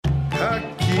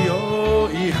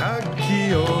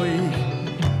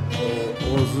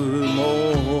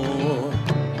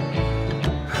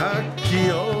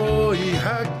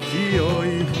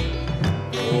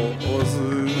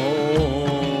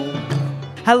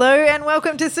Hello and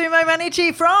welcome to Sumo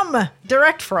Mainichi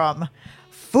direct from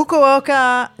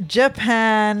Fukuoka,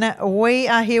 Japan. We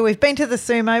are here. We've been to the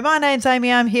Sumo. My name's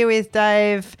Amy. I'm here with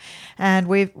Dave, and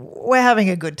we're having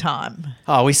a good time.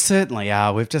 Oh, we certainly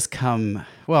are. We've just come,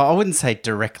 well, I wouldn't say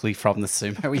directly from the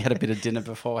Sumo. We had a bit of dinner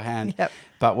beforehand. Yep.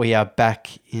 But we are back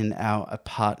in our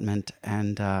apartment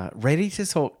and ready to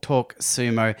talk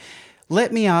Sumo.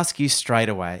 Let me ask you straight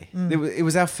away. It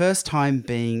was our first time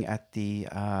being at the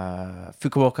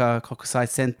Fukuoka Kokusai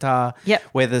Center,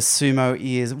 where the Sumo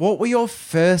is. What were your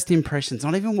first impressions,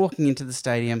 not even walking into the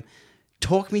stadium?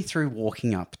 Talk me through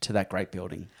walking up to that great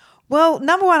building. Well,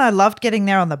 number one, I loved getting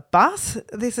there on the bus.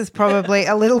 This is probably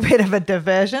a little bit of a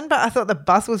diversion, but I thought the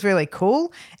bus was really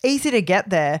cool. Easy to get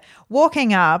there.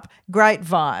 Walking up, great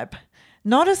vibe.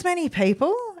 Not as many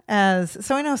people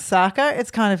so in Osaka,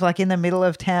 it's kind of like in the middle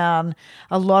of town,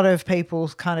 a lot of people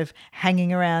kind of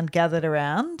hanging around, gathered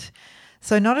around.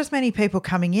 So not as many people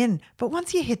coming in. But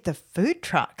once you hit the food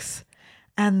trucks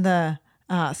and the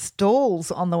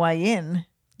stalls on the way in,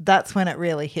 that's when it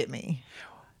really hit me.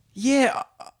 Yeah,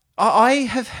 I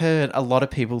have heard a lot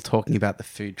of people talking about the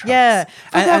food trucks. Yeah,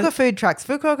 Fukuoka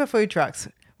food trucks.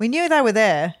 We knew they were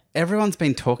there. Everyone's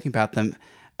been talking about them.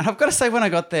 And I've got to say, when I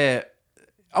got there,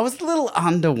 I was a little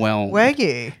underwhelmed. Were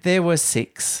you? There were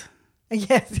 6.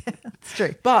 Yes, that's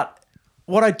true. But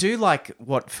what I do like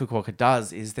what Fukuoka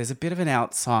does is there's a bit of an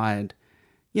outside,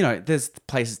 there's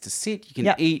places to sit, you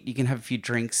can eat, you can have a few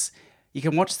drinks. You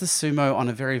can watch the Sumo on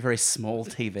a very, very small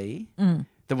TV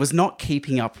that was not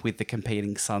keeping up with the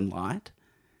competing sunlight.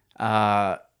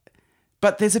 But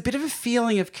there's a bit of a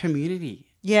feeling of community.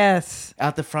 Yes.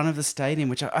 Out the front of the stadium,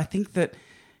 which I think that,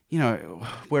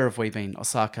 where have we been?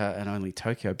 Osaka and only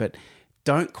Tokyo, but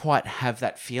don't quite have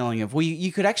that feeling of,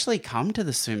 you could actually come to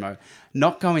the Sumo,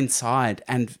 not go inside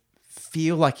and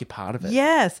feel like you're part of it.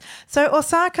 Yes. So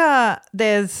Osaka,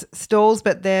 there's stalls,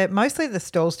 but they're mostly the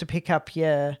stalls to pick up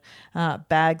your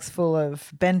bags full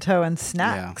of bento and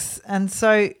snacks. Yeah. And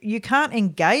so you can't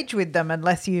engage with them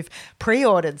unless you've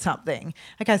pre-ordered something.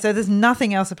 Okay, so there's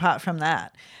nothing else apart from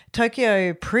that.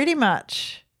 Tokyo, pretty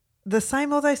much the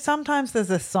same, although sometimes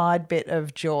there's a side bit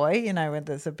of joy, when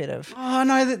there's a bit of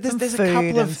there's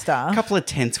a couple of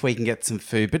tents where you can get some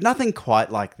food, but nothing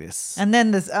quite like this. And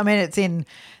then it's in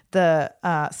the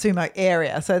Sumo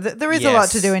area, so there is a lot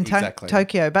to do in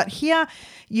Tokyo. But here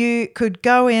you could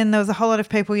go in, there was a whole lot of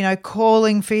people,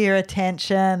 calling for your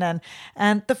attention,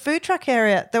 and the food truck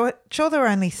area, there were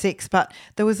only 6, but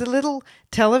there was a little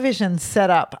television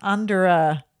set up under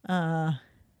a...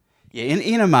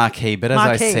 in a marquee, but as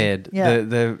I said,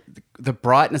 the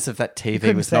brightness of that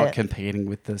TV was not competing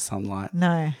with the sunlight.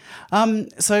 No.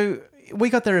 So we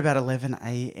got there about 11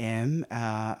 a.m.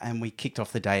 And we kicked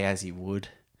off the day as you would,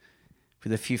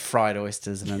 with a few fried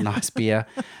oysters and a nice beer.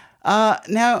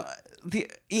 Now,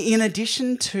 in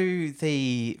addition to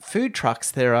the food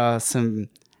trucks, there are some,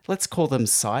 let's call them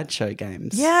sideshow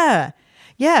games. Yeah,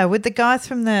 with the guys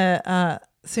from the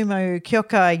Sumo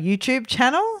Kyokai YouTube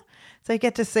channel. So you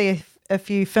get to see a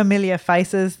few familiar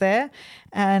faces there.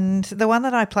 And the one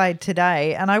that I played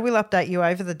today, and I will update you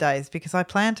over the days because I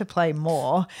plan to play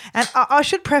more. And I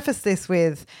should preface this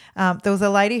with there was a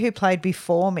lady who played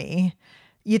before me.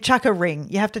 You chuck a ring.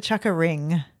 You have to chuck a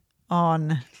ring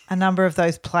on a number of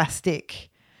those plastic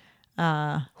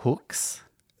hooks.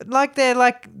 They're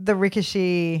like the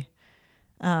ricoche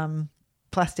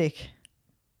plastic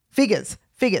figures.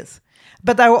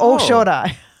 But they were all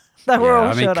short-eye. They were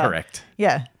all short eye. Correct.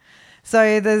 Yeah.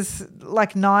 So there's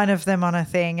like 9 of them on a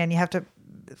thing and you have to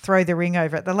throw the ring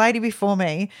over it. The lady before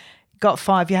me got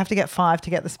 5. You have to get 5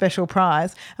 to get the special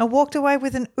prize, and walked away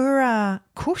with an Ura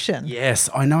cushion. Yes,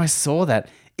 I know. I saw that.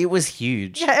 It was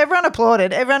huge. Yeah, everyone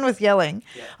applauded. Everyone was yelling.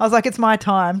 Yeah. I was like, it's my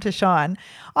time to shine.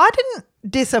 I didn't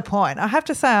disappoint. I have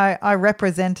to say I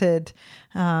represented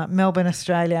Melbourne,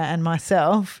 Australia and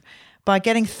myself by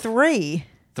getting 3.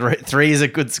 3 is a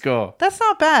good score. That's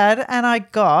not bad. And I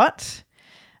got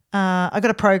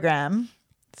a program.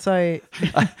 So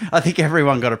I think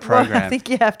everyone got a program. Well, I think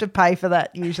you have to pay for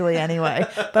that usually anyway.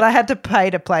 But I had to pay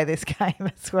to play this game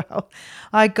as well.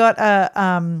 I got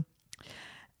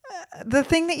the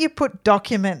thing that you put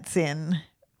documents in.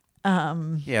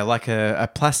 Like a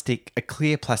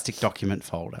clear plastic document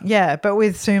folder. Yeah, but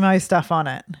with Sumo stuff on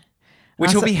it.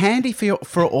 Which will be handy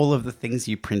for all of the things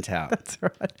you print out. That's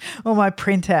right. All my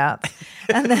printouts.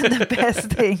 And then the best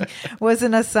thing was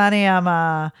an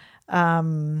Asaniyama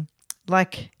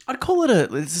like I'd call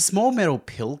it's a small metal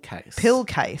pill case. pill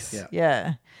case. Yeah.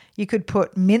 Yeah. You could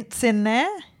put mints in there.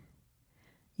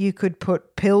 You could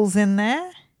put pills in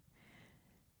there.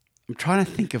 I'm trying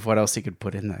to think of what else you could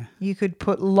put in there. You could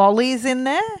put lollies in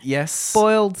there. Yes.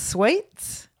 Boiled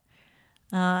sweets.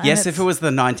 And Yes, if it's- it was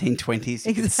the 1920s,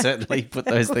 you could certainly put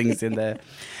those things in there.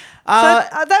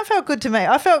 that felt good to me.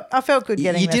 I felt good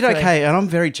getting You there did too. okay, and I'm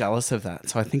very jealous of that.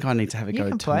 So I think I need to have a go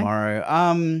can play.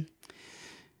 tomorrow.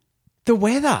 The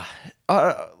weather.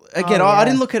 Again, Oh, I yeah.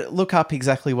 didn't look up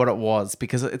exactly what it was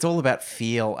because it's all about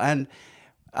feel. And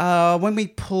when we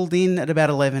pulled in at about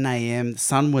 11 a.m., the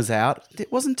sun was out.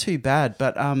 It wasn't too bad,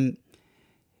 but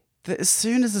as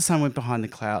soon as the sun went behind the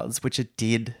clouds, which it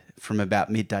did from about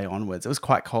midday onwards, it was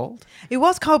quite cold. It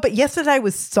was cold, but yesterday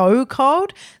was so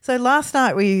cold. So last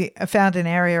night we found an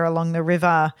area along the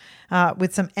river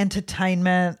with some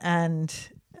entertainment and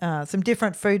some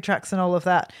different food trucks and all of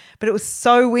that. But it was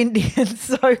so windy and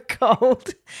so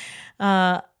cold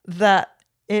that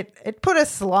it put a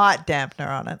slight dampener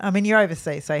on it. I mean, you're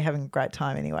overseas, so you're having a great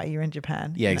time anyway. You're in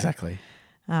Japan. Yeah, you know. exactly.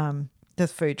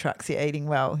 There's food trucks, you're eating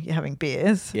well, you're having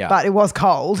beers. Yeah. But it was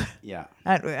cold. Yeah.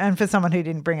 And for someone who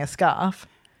didn't bring a scarf,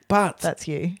 But that's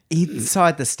you.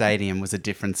 inside the stadium was a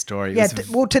different story. It Yeah, was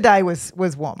well, today was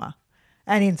warmer.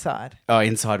 And inside.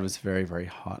 inside was very, very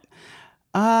hot.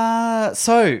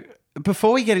 So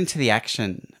before we get into the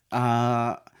action,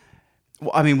 I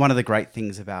mean, one of the great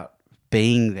things about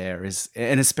being there is,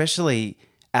 and especially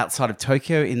outside of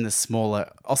Tokyo in the smaller,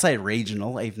 I'll say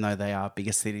regional, even though they are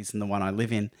bigger cities than the one I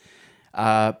live in,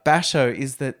 basho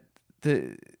is that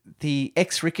the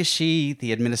ex-rikishi,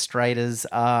 the administrators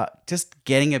are just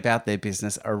getting about their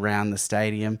business around the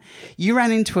stadium. You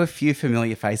ran into a few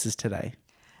familiar faces today.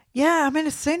 Yeah, I mean,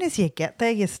 as soon as you get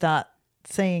there, you start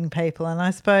seeing people. And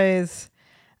I suppose,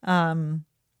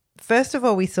 first of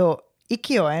all, we saw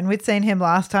Ikkyo, and we'd seen him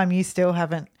last time. You still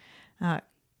haven't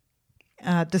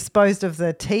disposed of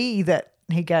the tea that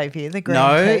he gave you, the green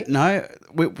tea. No.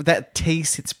 That tea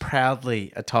sits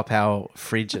proudly atop our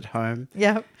fridge at home.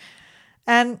 Yep.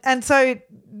 And so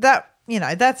that,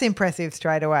 that's impressive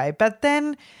straight away. But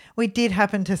then we did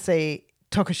happen to see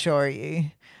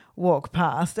Tokushoryu walk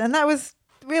past, and that was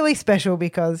really special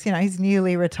because, he's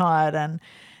newly retired and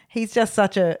he's just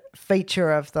such a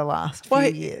feature of the last few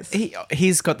years.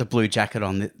 He's got the blue jacket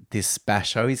on this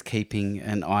basho. He's keeping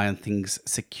an eye on things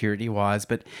security-wise,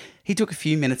 but he took a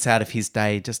few minutes out of his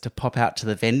day just to pop out to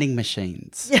the vending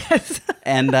machines. Yes.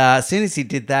 And as soon as he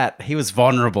did that, he was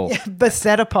vulnerable. Yeah,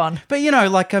 beset upon. But,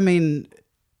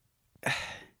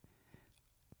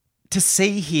 to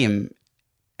see him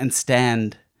and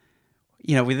stand,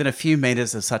 within a few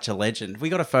meters of such a legend. We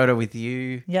got a photo with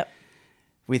you. Yep.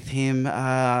 With him.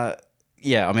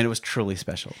 It was truly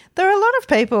special. There are a lot of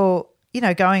people,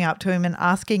 going up to him and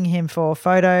asking him for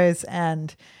photos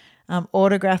and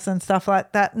autographs and stuff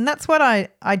like that. And that's what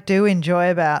I do enjoy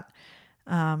about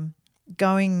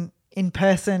going in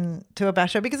person to a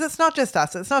basho, because it's not just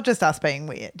us. It's not just us being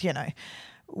weird,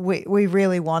 We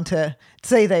really want to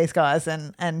see these guys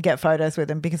and get photos with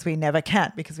them, because we never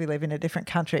can, because we live in a different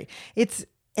country. It's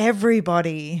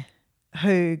everybody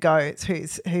who goes,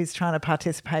 who's trying to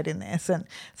participate in this. And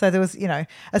so there was,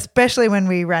 especially when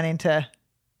we ran into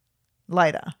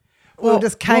later, we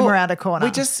just came around a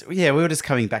corner. We were just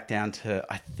coming back down to,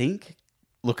 I think,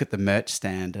 look at the merch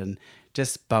stand and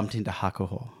just bumped into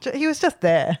Hakuho. He was just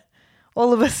there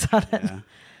all of a sudden. Yeah.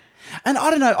 And I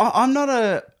don't know, I'm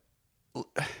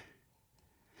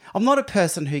not a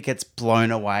person who gets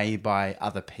blown away by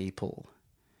other people.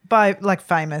 By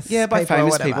famous people. Yeah, by famous or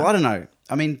whatever. people. I don't know.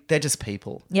 I mean, they're just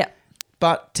people. Yeah.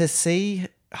 But to see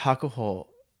Hakuho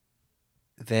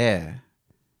there,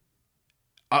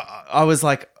 I was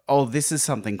like, oh, this is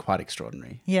something quite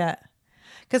extraordinary. Yeah.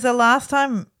 Because the last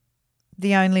time,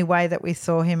 the only way that we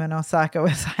saw him in Osaka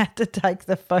was I had to take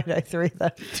the photo through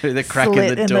the crack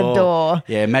slit in the door.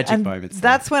 Yeah, magic and moments.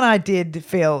 That's when I did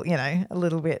feel, a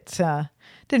little bit,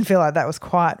 didn't feel like that was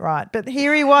quite right. But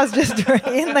here he was just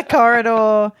in the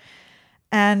corridor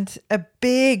and a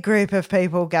big group of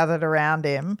people gathered around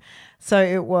him. So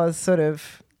it was sort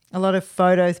of a lot of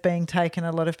photos being taken,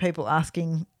 a lot of people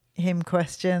asking him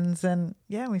questions, and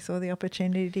we saw the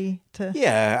opportunity to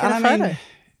get a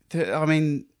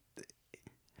photo.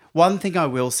 One thing I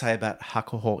will say about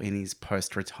Hakuho in his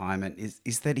post-retirement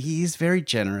is that he is very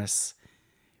generous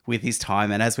with his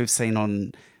time, and as we've seen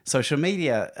on social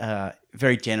media,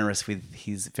 very generous with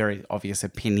his very obvious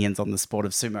opinions on the sport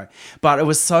of sumo. But it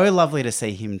was so lovely to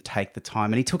see him take the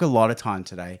time, and he took a lot of time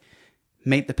today,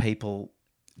 meet the people,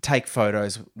 take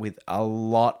photos with a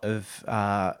lot of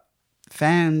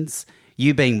fans,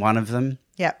 you being one of them.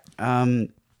 Yeah.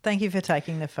 Thank you for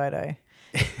taking the photo.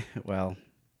 Well,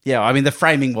 yeah, I mean, the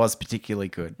framing was particularly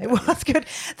good. It was good.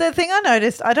 The thing I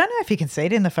noticed, I don't know if you can see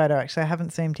it in the photo, actually. I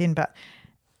haven't zoomed in,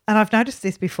 and I've noticed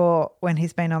this before when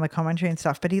he's been on the commentary and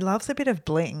stuff, but he loves a bit of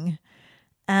bling.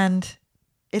 And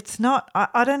it's not,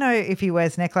 I don't know if he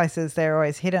wears necklaces, they're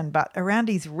always hidden, but around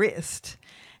his wrist,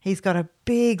 he's got a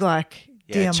big,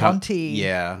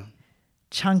 diamante,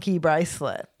 chunky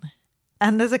bracelet.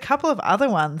 And there's a couple of other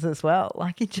ones as well.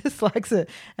 Like he just likes an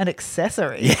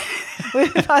accessory. Yeah.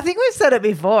 I think we've said it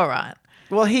before, right?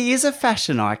 Well, he is a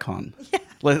fashion icon. Yeah.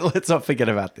 Let's not forget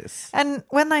about this. And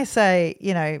when they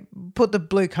say, put the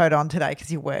blue coat on today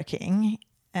because you're working,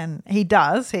 and he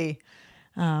does, he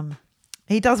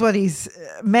does what he's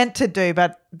meant to do,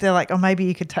 but they're like, oh, maybe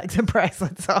you could take the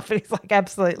bracelets off. And he's like,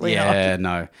 absolutely not. Yeah,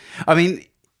 no. I mean,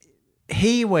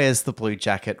 he wears the blue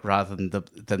jacket rather than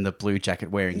the blue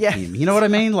jacket wearing him. You know what I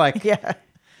mean? Like,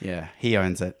 yeah, he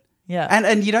owns it. Yeah,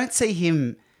 and you don't see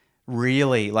him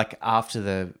really like after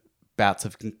the bouts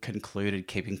have concluded,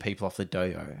 keeping people off the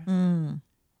dojo.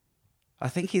 I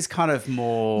think he's kind of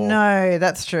more. No,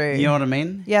 that's true. You know what I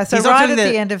mean? Yeah. So right at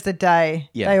the end of the day,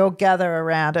 they all gather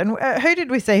around. And who did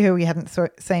we see who we hadn't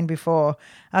seen before?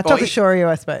 Tokushoryu,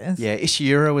 I suppose. Yeah,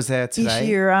 Ishiura was there today.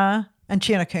 Ishiura and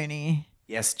Chinokuni.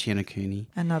 Yes, Chinokuni.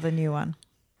 Another new one.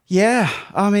 Yeah.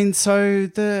 I mean, so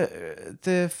the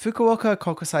Fukuoka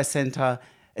Kokusai Center,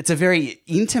 it's a very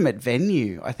intimate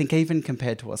venue, I think, even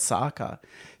compared to Osaka.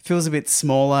 Feels a bit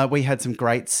smaller. We had some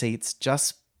great seats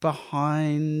just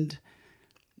behind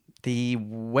the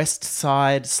west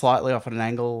side, slightly off at an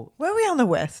angle. Were we on the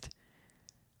west?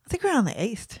 I think we were on the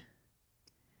east.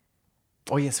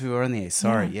 Oh, yes, we were on the east.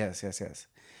 Sorry. Yeah. Yes.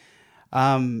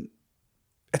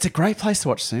 It's a great place to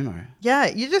watch sumo. Yeah,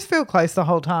 you just feel close the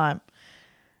whole time.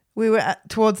 We were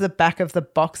towards the back of the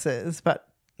boxes, but,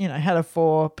 had a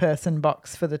 4-person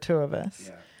box for the two of us.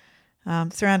 Yeah.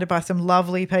 Surrounded by some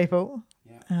lovely people.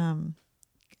 Yeah.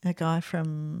 A guy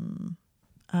from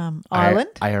Ireland.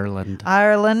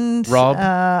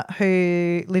 Rob.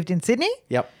 Who lived in Sydney.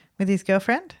 Yep. With his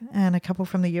girlfriend, and a couple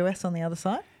from the US on the other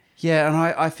side. Yeah, and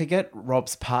I forget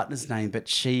Rob's partner's name, but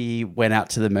she went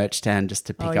out to the merch stand just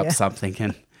to pick up something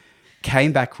and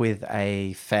came back with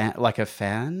a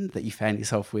fan that you fan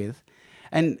yourself with.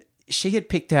 And she had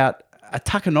picked out a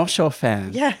Takanosho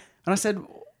fan. Yeah. And I said,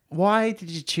 why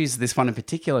did you choose this one in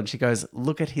particular? And she goes,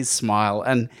 look at his smile.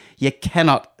 And you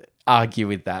cannot argue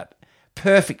with that.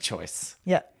 Perfect choice.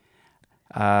 Yeah.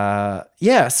 So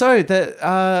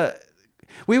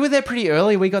we were there pretty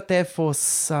early. We got there for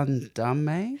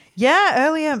Sundame. Yeah,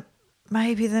 earlier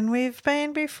maybe than we've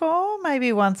been before.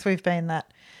 Maybe once we've been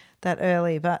that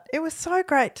early. But it was so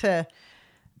great to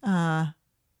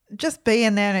just be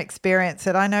in there and experience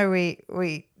it. I know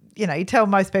we you tell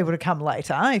most people to come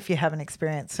later if you haven't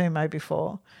experienced sumo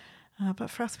before. But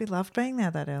for us, we loved being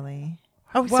there that early.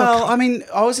 I mean,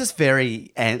 I was just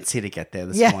very antsy to get there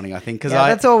this morning, I think, because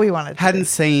that's all we wanted. Hadn't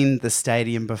seen the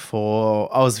stadium before.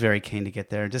 I was very keen to get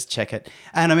there and just check it.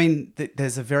 And I mean,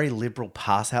 there's a very liberal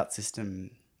pass-out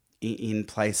system in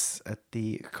place at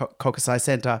the Kokusai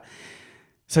Center,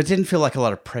 so it didn't feel like a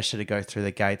lot of pressure to go through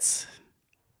the gates.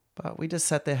 But we just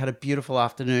sat there, had a beautiful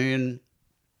afternoon,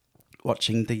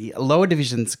 watching the lower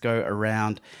divisions go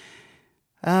around.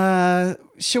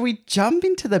 Shall we jump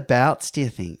into the bouts, do you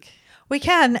think? We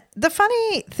can. The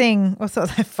funny thing, or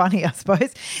sort of funny, I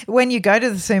suppose, when you go to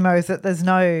the sumo is that there's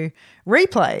no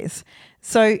replays.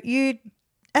 So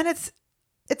it's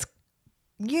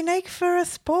unique for a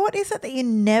sport, is it, that you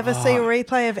never see a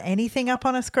replay of anything up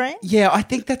on a screen? Yeah, I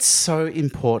think that's so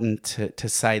important to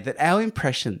say that our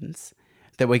impressions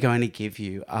that we're going to give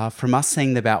you are from us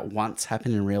seeing the bout once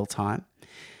happen in real time.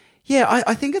 Yeah,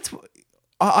 I think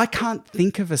I can't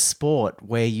think of a sport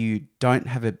where you don't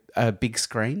have a big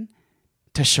screen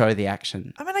to show the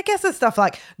action. I mean, I guess it's stuff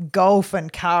like golf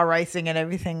and car racing and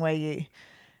everything where you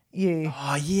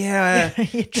oh yeah,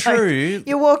 true.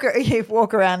 You walk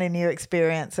around and you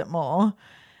experience it more.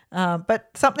 But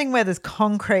something where there's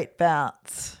concrete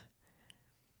bouts.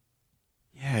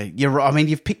 Yeah, you're right. I mean,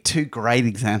 you've picked two great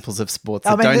examples of sports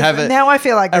that don't have now I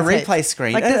feel like a replay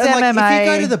screen. Like there's MMA, like if you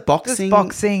go to the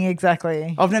boxing,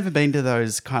 exactly. I've never been to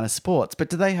those kind of sports, but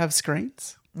do they have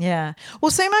screens? Yeah.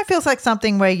 Well, sumo feels like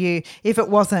something where if it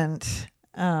wasn't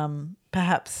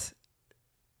perhaps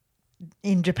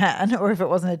in Japan, or if it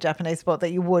wasn't a Japanese sport,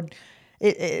 that you would,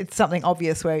 it's something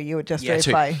obvious where you would just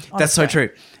replay. That's so true.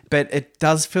 But it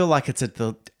does feel like it's a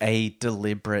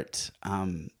deliberate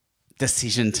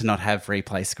decision to not have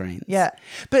replay screens. Yeah.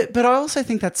 But I also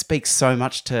think that speaks so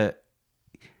much to,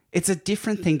 it's a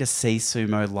different thing to see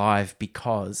sumo live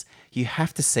because you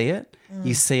have to see it.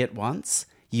 You see it once.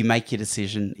 you make your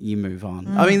decision, you move on.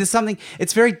 I mean, there's something,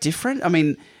 it's very different. I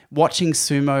mean, watching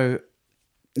sumo,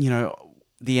 you know,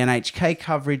 the NHK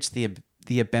coverage, the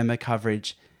Abema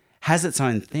coverage has its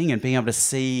own thing, and being able to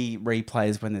see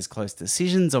replays when there's close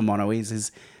decisions on monoes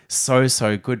is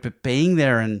so good. But being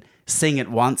there and seeing it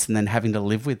once and then having to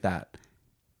live with that,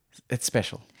 it's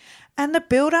special. And the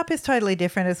build-up is totally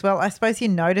different as well. I suppose you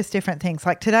notice different things.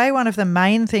 Like today, one of the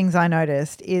main things I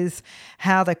noticed is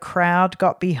how the crowd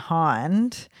got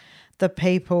behind the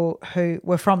people who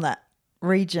were from that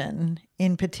region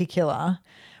in particular,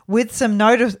 with some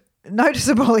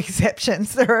noticeable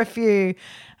exceptions. There are a few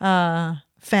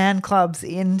fan clubs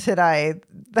in today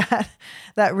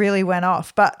that really went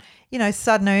off. But, you know,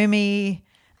 Sadnumi,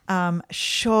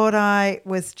 Shodai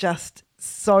was just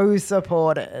so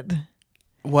supported.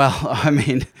 Well, I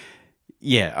mean,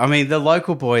 yeah. I mean, the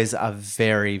local boys are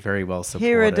very, very well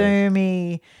supported.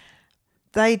 Hiradumi,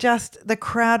 the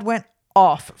crowd went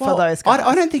off for those guys.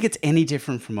 I don't think it's any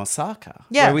different from Osaka,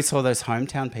 where we saw those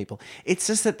hometown people. It's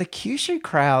just that the Kyushu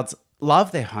crowds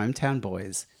love their hometown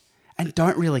boys and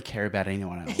don't really care about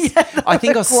anyone else. Yeah, I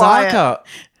think Osaka,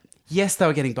 yes, they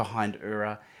were getting behind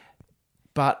Ura,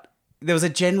 but there was a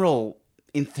general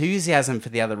enthusiasm for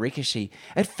the other Rikishi.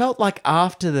 It felt like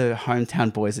after the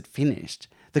hometown boys had finished,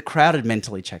 the crowd had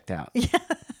mentally checked out.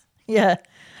 Yeah.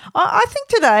 I think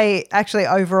today actually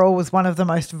overall was one of the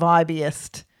most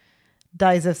vibiest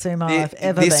days of sumo I've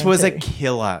ever been to. This was a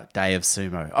killer day of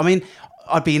sumo. I mean,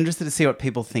 I'd be interested to see what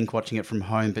people think watching it from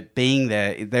home, but being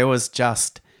there was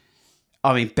just,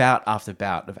 I mean, bout after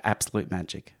bout of absolute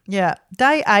magic. Yeah.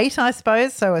 Day 8, I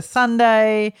suppose, so a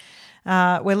Sunday.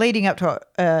 We're leading up to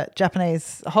a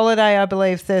Japanese holiday, I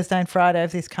believe. Thursday and Friday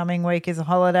of this coming week is a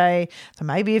holiday. So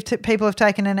maybe if people have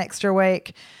taken an extra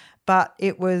week, but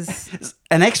it was...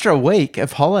 An extra week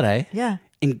of holiday? Yeah.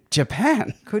 In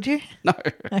Japan? Could you? No.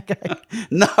 Okay.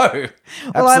 No.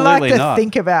 Well, I like to not.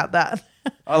 think about that.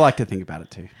 I like to think about it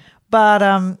too. But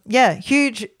yeah,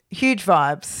 huge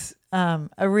vibes.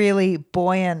 A really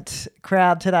buoyant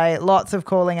crowd today. Lots of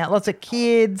calling out, lots of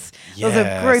kids. Yes. There was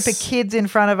a group of kids in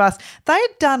front of us. They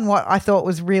had done what I thought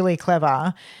was really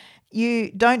clever.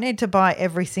 You don't need to buy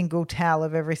every single towel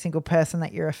of every single person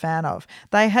that you're a fan of.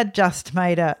 They had just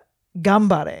made a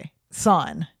gambare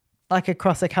sign, like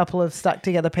across a couple of stuck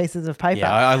together pieces of paper.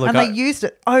 Yeah, they used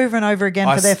it over and over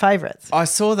again for their favourites. I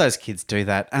saw those kids do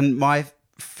that, and my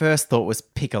first thought was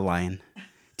pick a lane.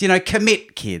 Do you know,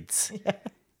 commit, kids. Yeah.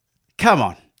 Come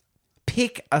on.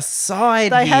 Pick a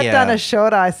side They here. had done a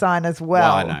Shodai sign as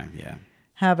well. I know, yeah.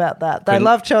 How about that? They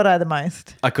love Shodai the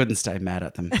most. I couldn't stay mad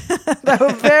at them. They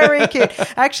were very cute.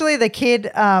 Actually, the kid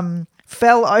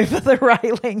fell over the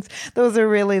railings. There was a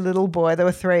really little boy. There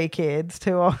were 3 kids,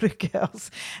 2 older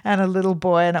girls and a little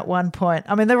boy. And at one point,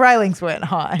 I mean, the railings weren't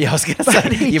high. Yeah, I was going to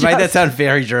say, you made that sound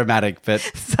very dramatic, but...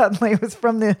 Suddenly it was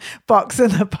from the box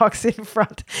and the box in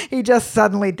front. He just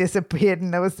suddenly disappeared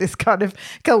and there was this kind of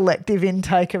collective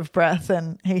intake of breath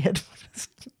and he had just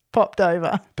popped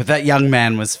over. But that young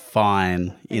man was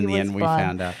fine in the end, we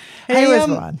found out. He was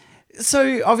fine.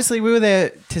 So obviously we were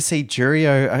there to see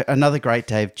Juryo, another great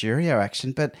day of Juryo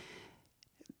action, but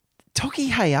Toki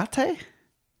Hayate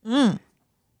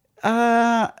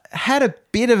had a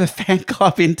bit of a fan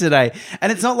club in today.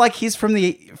 And it's not like he's from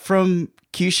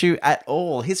Kyushu at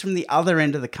all. He's from the other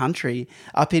end of the country,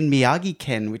 up in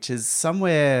Miyagi-ken, which is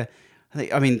somewhere,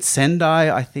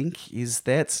 Sendai, I think, is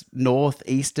there. It's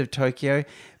northeast of Tokyo.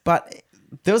 But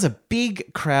there was a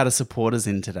big crowd of supporters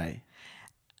in today.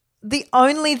 The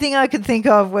only thing I could think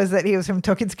of was that he was from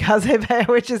Tokitsukaze,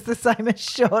 which is the same as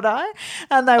Shodai,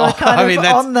 and they were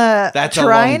on the that's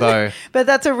train. A long bow. But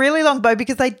that's a really long bow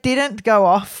because they didn't go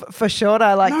off for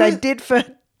Shodai like they did for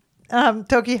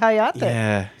Toki Hayate.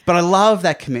 Yeah, but I love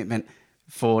that commitment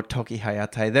for Toki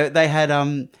Hayate. They had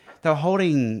they were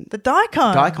holding the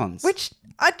daikons, which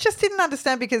I just didn't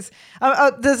understand because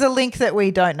there's a link that we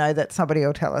don't know that somebody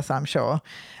will tell us, I'm sure.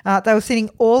 They were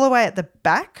sitting all the way at the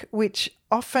back, which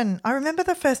often, I remember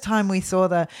the first time we saw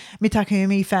the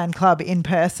Mitakumi fan club in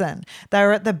person, they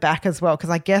were at the back as well because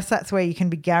I guess that's where you can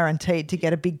be guaranteed to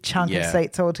get a big chunk of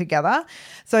seats all together.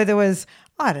 So there was,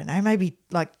 I don't know, maybe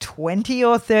like 20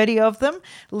 or 30 of them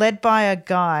led by a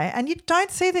guy. And you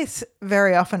don't see this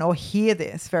very often or hear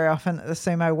this very often at the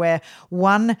sumo where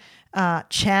one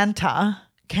chanter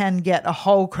can get a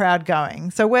whole crowd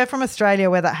going. So we're from Australia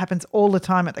where that happens all the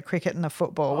time at the cricket and the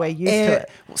football. We're used to it.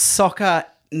 Soccer,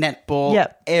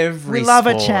 netball, every We love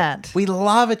sport. a chant. We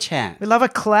love a chant. We love a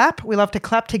clap. We love to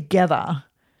clap together.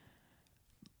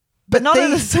 But not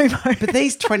in a sumo. But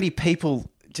these 20 people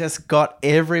just got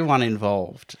everyone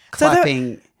involved,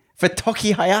 clapping For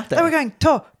Toki Hayate. They were going,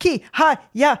 Toki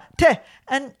Hayate.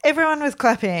 And everyone was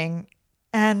clapping.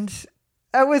 And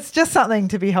it was just something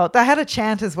to behold. They had a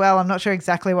chant as well. I'm not sure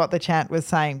exactly what the chant was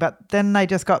saying, but then they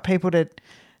just got people to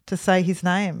say his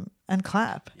name and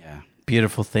clap. Yeah.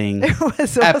 Beautiful thing. It was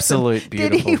awesome. Absolute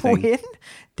beautiful thing. Did he win?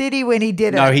 Did he win? He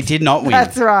did it. No, he did not win.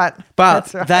 That's right. But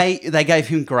That's right. they gave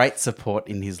him great support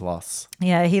in his loss.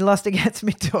 Yeah, he lost against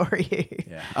Midoriya.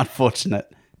 Yeah.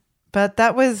 Unfortunate. But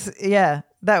that was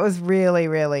really,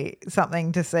 really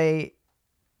something to see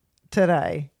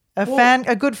today.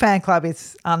 A good fan club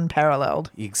is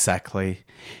unparalleled. Exactly.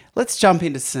 Let's jump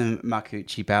into some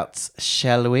Makuuchi bouts,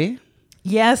 shall we?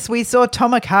 Yes, we saw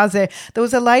Tomokaze. There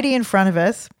was a lady in front of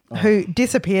us who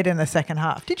disappeared in the second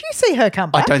half. Did you see her come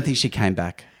back? I don't think she came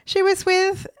back. She was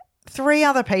with 3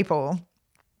 other people.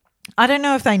 I don't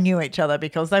know if they knew each other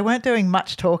because they weren't doing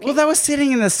much talking. Well, they were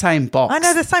sitting in the same box. I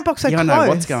know, the same box so close. I know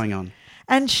what's going on.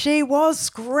 And she was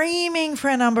screaming for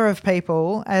a number of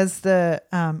people as the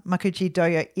Makuuchi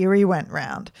Doyo Iri went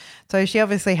round. So she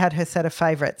obviously had her set of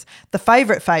favourites. The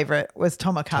favourite was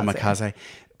Tomokaze.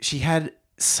 She had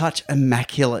such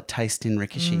immaculate taste in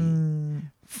Rikishi.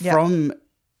 Yep. From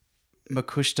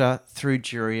Makushita through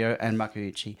Juryo and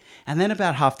Makuuchi. And then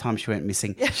about halftime she went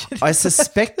missing. Yeah, I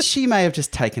suspect she may have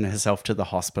just taken herself to the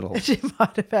hospital. She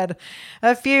might have had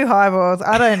a few highballs.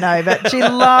 I don't know, but she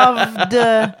loved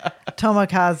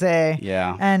Tomokaze.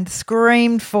 Yeah. And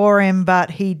screamed for him, but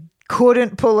he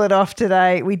couldn't pull it off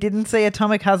today. We didn't see a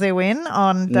Tomokaze win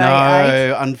on day 8.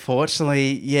 No,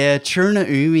 unfortunately. Yeah,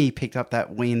 Tsurunaumi picked up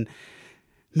that win.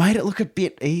 Made it look a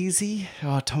bit easy.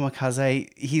 Oh, Tomokaze,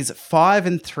 he's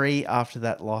 5-3 after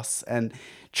that loss. And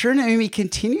Tsurunaumi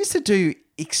continues to do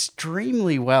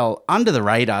extremely well under the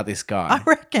radar, this guy. I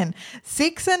reckon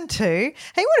 6-2. He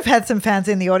would have had some fans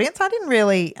in the audience. I didn't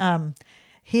really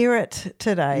hear it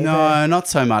today. No, not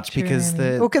so much because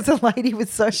the lady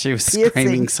was so she was piercing.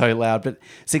 screaming so loud. But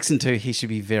 6-2, he should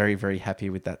be very, very happy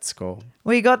with that score.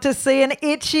 We got to see an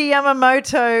Ichi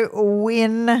Yamamoto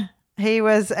win. He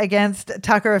was against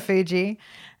Takara Fuji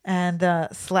and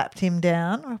slapped him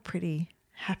down. We're pretty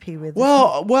happy with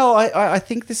Well, I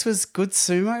think this was good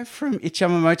sumo from Ichi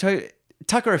Yamamoto.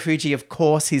 Takara Fuji, of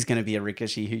course, he's going to be a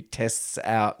Rikishi who tests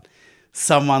out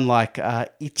someone like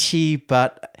Ichi.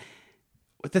 But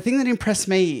the thing that impressed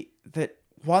me, that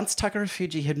once Takara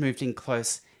Fuji had moved in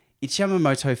close, Ichi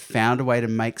Yamamoto found a way to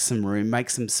make some room,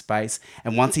 make some space.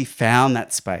 And once he found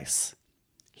that space,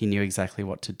 he knew exactly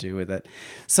what to do with it.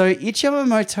 So Ichi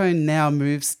Yamamoto now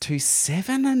moves to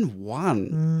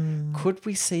 7-1. Could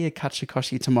we see a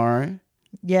Kachikoshi tomorrow?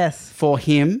 Yes. For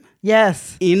him?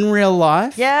 Yes. In real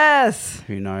life? Yes.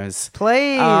 Who knows?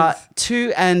 Please.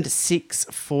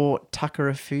 2-6 for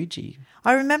Takara Fuji.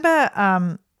 I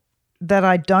remember that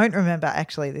I don't remember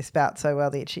actually this bout so well,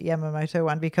 the Ichi Yamamoto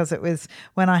one, because it was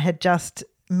when I had just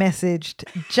messaged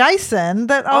Jason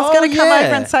that I was going to come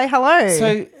over and say hello.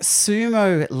 So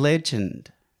sumo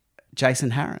legend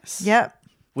Jason Harris. Yep.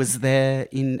 Was there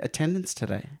in attendance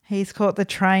today. He's caught the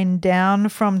train down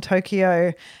from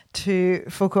Tokyo to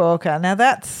Fukuoka. Now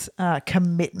that's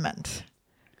commitment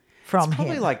from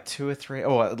Probably him. like 2 or 3,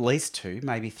 or at least 2,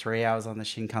 maybe 3 hours on the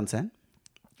Shinkansen.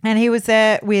 And he was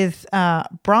there with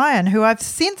Brian, who I've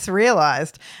since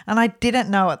realised, and I didn't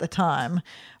know at the time,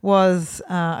 was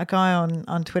a guy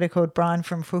on Twitter called Brian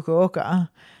from Fukuoka.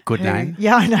 Good name.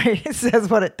 Yeah, I know. It says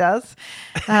what it does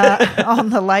on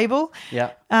the label.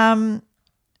 Yeah.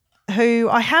 Who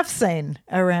I have seen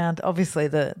around, obviously,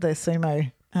 the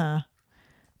sumo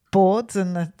boards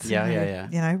and the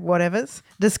sumo, whatevers,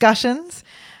 discussions.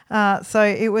 So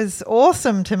it was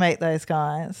awesome to meet those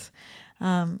guys.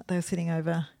 They were sitting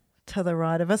over to the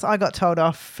right of us. I got told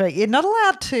off for you're not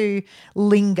allowed to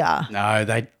linger. No,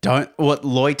 they don't. What,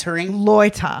 loitering?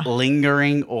 Loiter.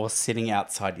 Lingering or sitting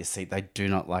outside your seat. They do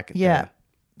not like it. Yeah. There.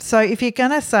 So if you're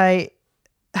going to say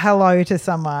hello to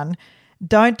someone,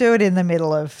 don't do it in the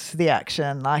middle of the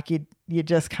action. Like you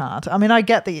just can't. I mean, I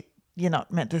get that you're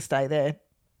not meant to stay there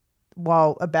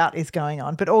while a bout is going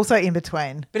on, but also in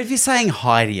between. But if you're saying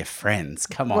hi to your friends,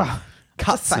 come on. Well,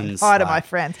 cut just some saying hi slack. to my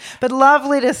friends. But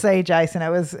lovely to see Jason. It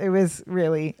was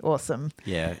really awesome.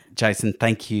 Yeah, Jason,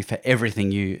 thank you for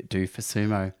everything you do for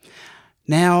sumo.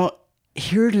 Now,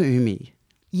 Hironoumi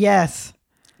Yes.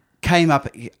 came up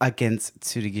against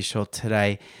Tsurugisho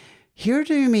today.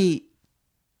 Hironoumi,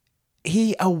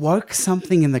 he awoke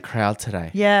something in the crowd today.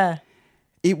 Yeah.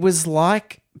 It was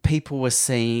like people were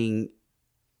seeing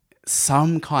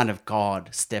some kind of god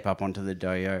step up onto the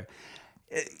doyo.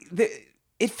 There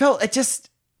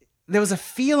was a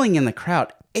feeling in the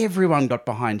crowd. Everyone got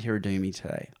behind Hironoumi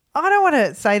today. I don't want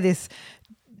to say this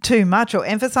too much or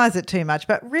emphasize it too much,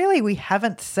 but really we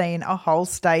haven't seen a whole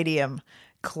stadium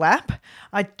clap.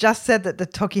 I just said that the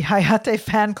Toki Hayate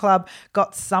fan club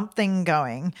got something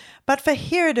going, but for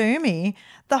Hirodumi,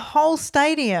 the whole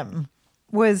stadium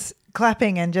was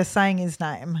clapping and just saying his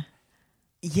name.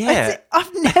 Yeah.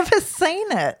 I've never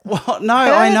seen it. Well, no,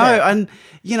 I know. And,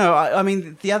 I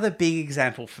mean, the other big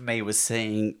example for me was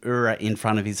seeing Ura in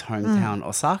front of his hometown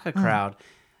Osaka crowd.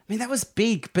 I mean, that was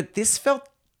big, but this felt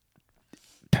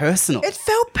personal. It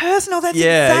felt personal. That's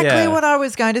exactly what I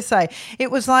was going to say. It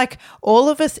was like all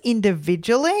of us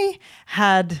individually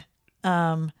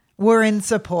were in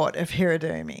support of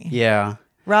Hirodumi. Yeah.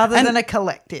 Rather than a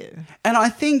collective. And I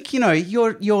think,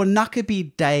 your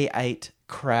Nakabi Day 8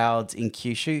 crowds in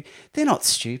Kyushu, they're not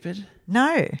stupid.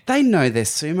 No. They know their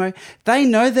sumo. They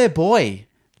know their boy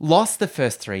lost the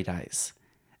first 3 days.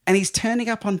 And he's turning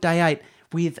up on day 8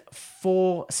 with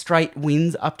 4 straight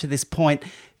wins up to this point.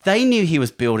 They knew he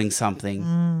was building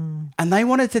something. And they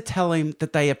wanted to tell him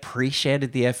that they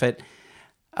appreciated the effort.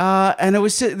 And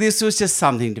this was just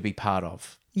something to be part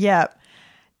of. Yeah.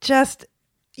 Just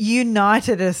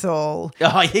united us all.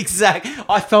 Oh, exactly.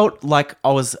 I felt like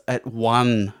I was at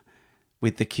one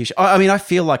with the Kyushu. I mean, I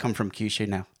feel like I'm from Kyushu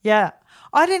now. Yeah.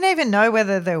 I didn't even know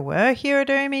whether there were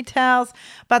Hirodumi towels,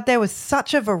 but there was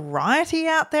such a variety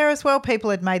out there as well. People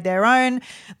had made their own.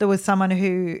 There was someone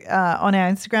who, on our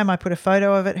Instagram, I put a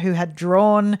photo of it, who had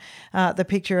drawn the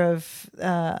picture of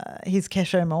his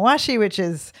Kesho Mawashi, which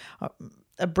is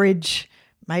a bridge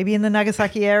maybe in the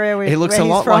Nagasaki area. It looks a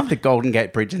lot like the Golden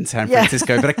Gate Bridge in San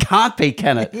Francisco, but it can't be,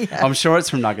 can it? Yeah. I'm sure it's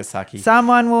from Nagasaki.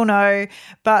 Someone will know,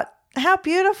 but how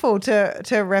beautiful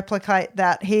to replicate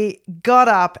that. He got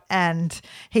up and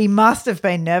he must have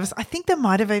been nervous. I think there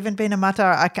might have even been a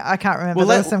mata. I can't remember. Well,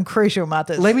 there were some crucial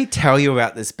matas. Let me tell you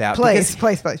about this bout. Please.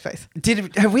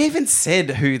 Have we even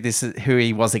said who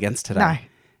he was against today? No.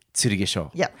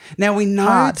 Tsurugisho. Yep. Now we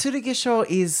know Tsurugisho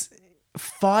is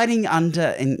fighting under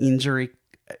an injury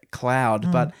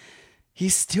cloud, but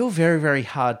he's still very, very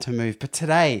hard to move. But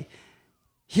today,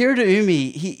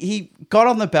 Hirodumi, he got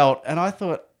on the belt and I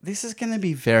thought, this is going to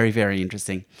be very, very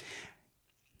interesting.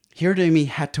 Hirodumi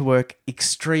had to work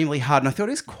extremely hard, and I thought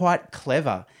it was quite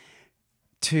clever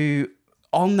to,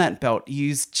 on that belt,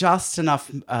 use just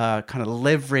enough kind of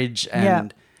leverage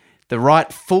and the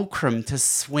right fulcrum to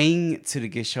swing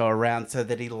Tsurugisho around so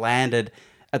that he landed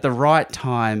at the right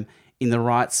time in the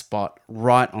right spot,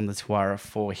 right on the Tuara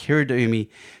for Hirodumi,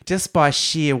 just by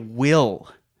sheer will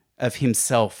of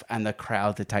himself and the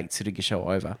crowd to take Tsurugisho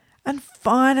over. And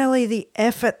finally, the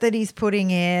effort that he's putting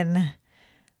in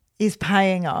is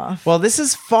paying off. Well, this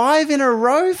is 5 in a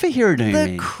row for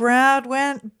Hirodumi. The crowd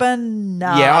went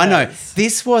bananas. Yeah, I know.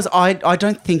 This was, I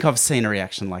don't think I've seen a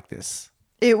reaction like this.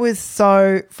 It was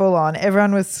so full on.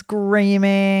 Everyone was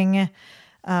screaming,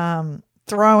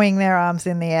 throwing their arms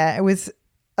in the air. It was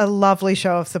a lovely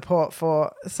show of support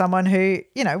for someone who,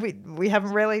 we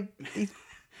haven't really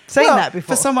seen that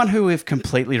before. For someone who we've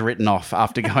completely written off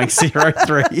after going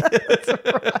 0-3. That's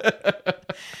right.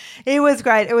 It was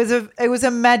great. It was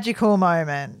a magical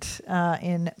moment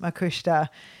in Makushita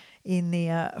in the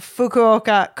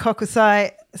Fukuoka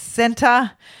Kokusai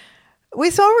Center.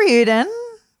 We saw Ryuden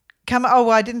come. Oh,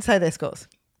 well, I didn't say their scores.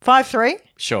 5-3.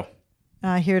 Sure.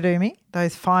 Hirodumi,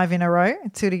 those 5 in a row.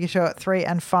 Tsurugisho at 3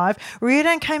 and 5.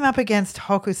 Ryuden came up against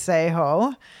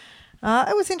Hokuseiho.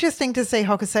 It was interesting to see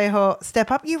Hokuseiho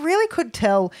step up. You really could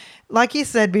tell, like you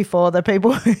said before, the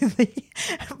people who the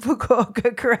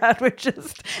Fukuoka crowd were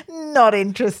just not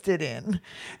interested in.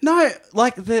 No,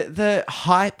 like the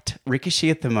hyped Rikishi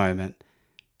at the moment,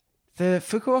 the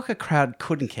Fukuoka crowd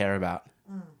couldn't care about.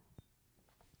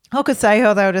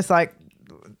 Hokuseiho, they were just like,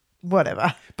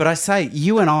 whatever. But I say,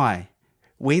 you and I,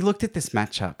 we looked at this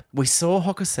matchup. We saw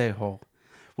Hokuseiho.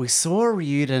 We saw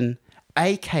Ryuden,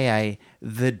 a.k.a.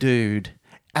 the dude,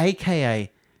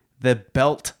 a.k.a. the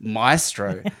belt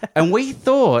maestro. And we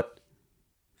thought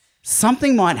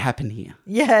something might happen here.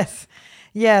 Yes.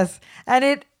 And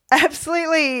it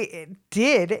absolutely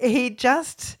did. He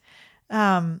just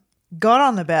got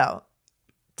on the belt.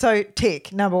 So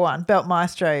tick, number 1, belt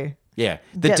maestro. Yeah.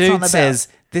 The dude says,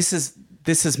 this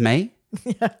is me.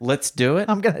 Yeah. Let's do it.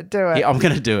 I'm going to do it. Yeah, I'm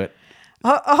going to do it.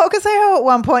 Hokuseiho at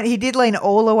one point, he did lean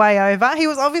all the way over. He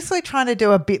was obviously trying to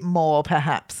do a bit more,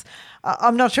 perhaps.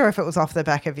 I'm not sure if it was off the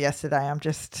back of yesterday. I'm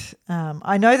just,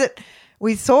 I know that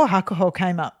we saw Hakuho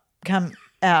come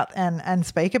out and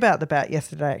speak about the bout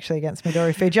yesterday, actually, against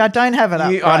Midori Fuji. I don't have it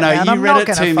up you read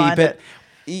it to me, but it.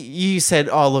 You said,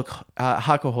 oh, look,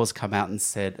 Hakuho's come out and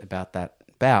said about that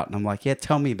bout. And I'm like, yeah,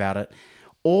 tell me about it.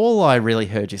 All I really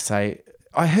heard you say,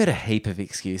 I heard a heap of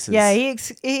excuses. Yeah,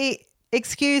 he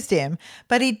excused him,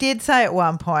 but he did say at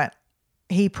one point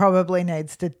he probably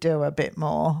needs to do a bit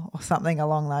more or something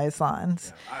along those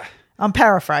lines. I'm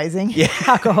paraphrasing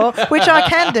alcohol, which I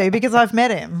can do because I've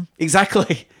met him.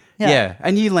 Exactly. Yeah.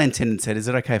 And you leant in and said, is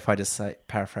it okay if I just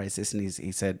paraphrase this? And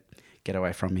he said, get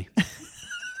away from me.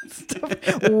 Stop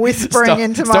whispering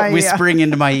into my ear. Stop whispering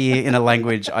into my ear in a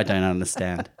language I don't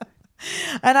understand.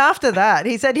 And after that,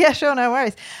 he said, yeah, sure, no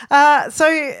worries.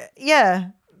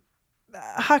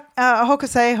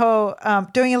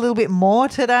 Hokuseiho doing a little bit more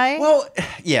today. Well,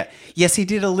 yeah. Yes, he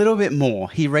did a little bit more.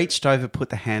 He reached over, put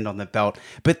the hand on the belt.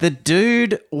 But the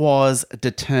dude was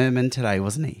determined today,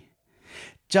 wasn't he?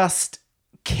 Just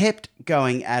kept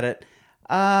going at it.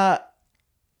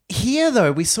 Here,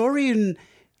 though, we saw him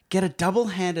get a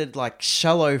double-handed, like,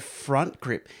 shallow front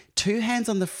grip. 2 hands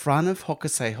on the front of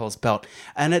Hokuseiho's belt.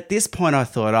 And at this point, I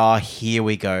thought, oh, here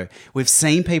we go. We've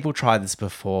seen people try this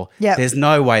before. Yep. There's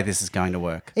no way this is going to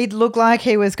work. It looked like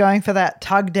he was going for that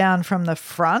tug down from the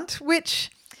front,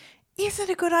 which isn't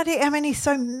a good idea. I mean, he's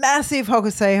so massive,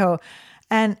 Hokuseiho,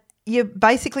 and you're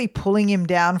basically pulling him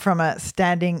down from a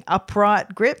standing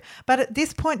upright grip. But at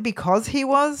this point, because he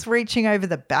was reaching over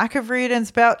the back of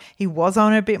Ryuden's belt, he was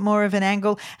on a bit more of an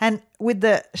angle. And with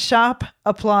the sharp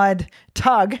applied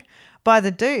tug by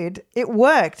the dude, it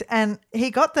worked. And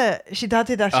he got the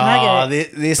Shitate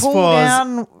Dashinage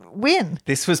pull-down win.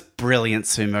 This was brilliant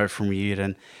sumo from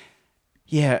Ryuden.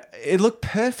 Yeah, it looked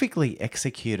perfectly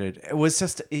executed. It was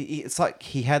just, it's like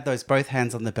he had those both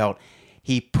hands on the belt.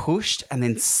 He pushed and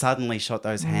then suddenly shot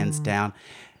those hands down.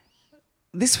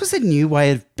 This was a new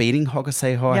way of beating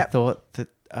Hokuseiho, I thought, that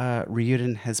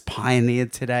Ryuden has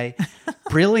pioneered today.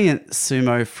 Brilliant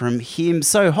sumo from him.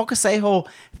 So Hokuseiho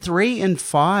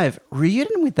 3-5.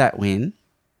 Ryuden with that win,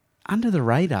 under the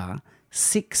radar,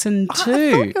 6-2. I thought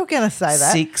you were going to say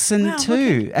that.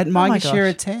 6-2 at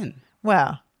Mainichi 10.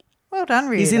 Wow. Well done,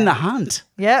 Ryuden. He's in the hunt.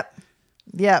 Yep.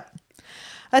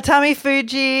 Atami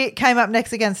Fuji came up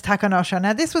next against Takanosho.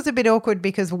 Now, this was a bit awkward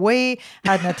because we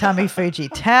had an Atami Fuji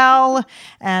towel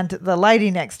and the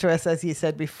lady next to us, as you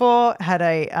said before, had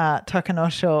a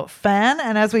Takanosho fan.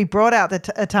 And as we brought out the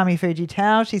Atami Fuji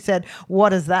towel, she said, what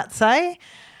does that say?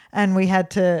 And we had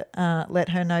to let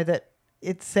her know that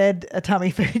it said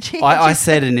Atami Fuji. I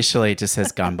said initially it just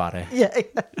says Ganbare. Yeah.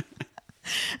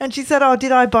 And she said, oh,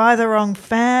 did I buy the wrong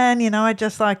fan? You know, I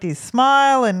just liked his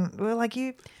smile. And we're like,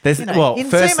 in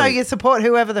sumo, you support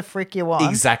whoever the frick you want.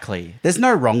 Exactly. There's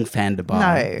no wrong fan to buy.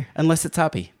 No. Unless it's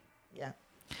Abi. Yeah.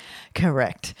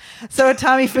 Correct. So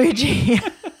Atami Fuji.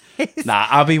 Nah,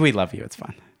 Abi, we love you. It's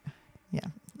fine. Yeah.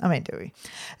 I mean, do we?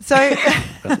 So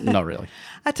not really.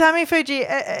 Atami Fuji,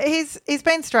 he's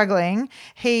been struggling.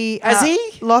 Has he?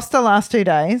 Lost the last 2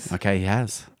 days. Okay, he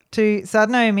has. To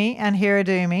Sadanoumi and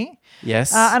Hirodumi.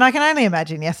 Yes. And I can only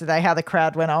imagine yesterday how the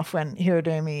crowd went off when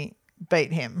Hirodumi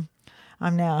beat him.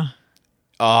 I'm now...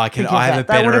 I have a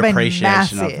better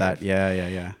appreciation of that.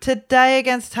 Yeah. Today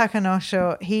against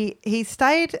Takanosho, he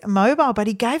stayed mobile, but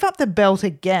he gave up the belt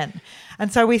again.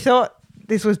 And so we thought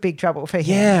this was big trouble for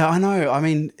him. Yeah, I know. I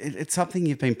mean, it's something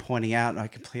you've been pointing out, and I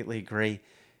completely agree.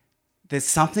 There's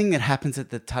something that happens at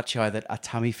the Tachiai that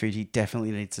Atami Fuji definitely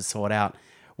needs to sort out,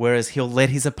 whereas he'll let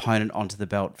his opponent onto the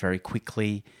belt very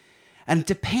quickly. And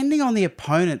depending on the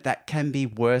opponent, that can be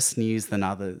worse news than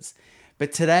others.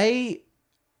 But today,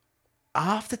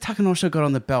 after Takanosho got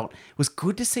on the belt, it was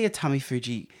good to see Atami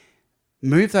Fuji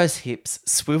move those hips,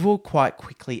 swivel quite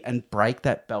quickly, and break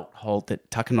that belt hold that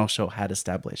Takanosho had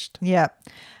established. Yeah.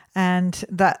 And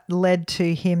that led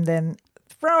to him then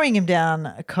throwing him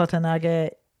down Kotanage,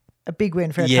 a big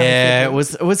win for Atami Fuji. Yeah, it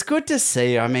was good to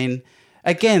see. I mean...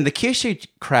 Again, the Kyushu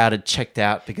crowd had checked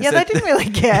out because they didn't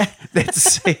really care.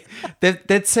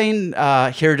 they'd seen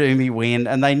Hirodumi win,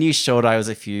 and they knew Shodai was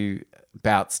a few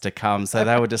bouts to come, so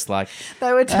they were just like,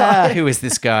 they were tired. Who is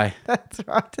this guy? That's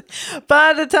right.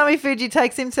 But Atami Fuji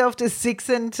takes himself to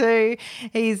 6-2.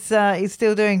 He's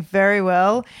still doing very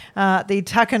well. The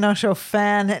Takanosho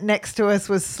fan next to us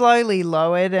was slowly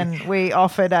lowered, and we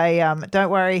offered don't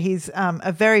worry, he's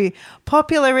a very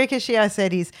popular rikishi. I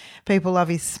said people love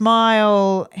his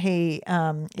smile. He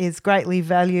is greatly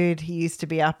valued. He used to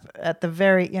be up at the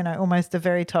very, almost the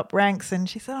very top ranks. And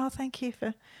she said, oh, thank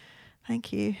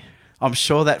you. I'm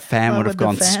sure that fan would have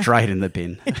gone straight in the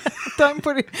bin. Don't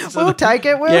put it. We'll take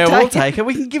it. We'll take it.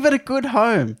 We can give it a good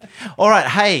home. All right.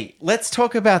 Hey, let's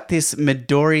talk about this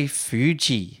Midori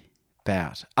Fuji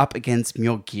bout up against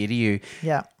Myogiryu.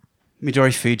 Yeah.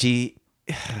 Midori Fuji,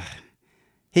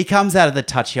 he comes out of the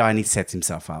Tachiai and he sets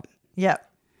himself up. Yep.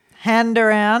 Hand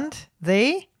around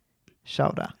the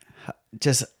shoulder.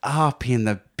 just up in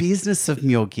the business of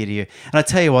Myorgiryu. And I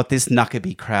tell you what, this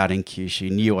Nukabi crowd in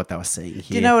Kyushu knew what they were seeing here.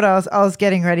 Do you know what I was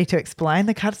getting ready to explain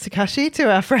the Katsukashi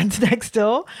to our friends next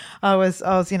door? I was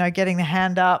getting the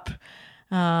hand up.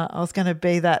 I was going to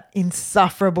be that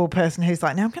insufferable person who's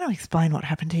like, now I'm going to explain what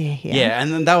happened to you here. Yeah,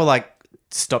 and then they were like,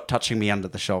 stop touching me under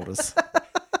the shoulders.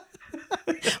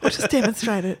 I'll just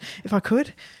demonstrate it if I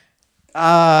could.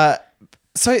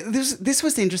 So this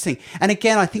was interesting. And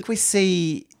again, I think we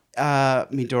see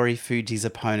Midori Fuji's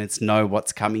opponents know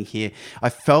what's coming here. I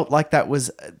felt like that was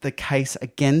the case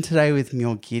again today with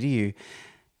Myorgiryu.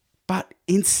 But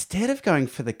instead of going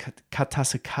for the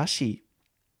Katasukashi,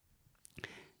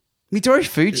 Midori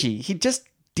Fuji, he just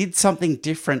did something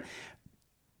different.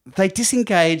 They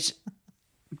disengaged,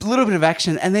 a little bit of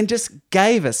action, and then just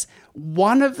gave us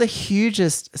one of the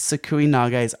hugest Sukui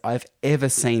Nages I've ever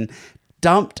seen.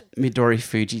 Dumped Midori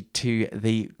Fuji to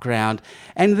the ground.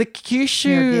 And the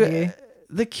Kyushu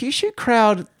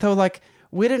crowd, they were like,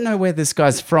 we don't know where this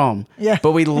guy's from,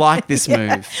 but we like this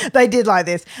move. They did like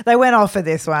this. They went off for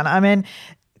this one. I mean,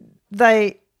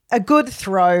 a good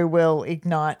throw will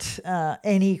ignite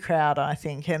any crowd, I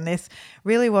think. And this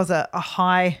really was a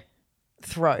high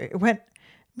throw.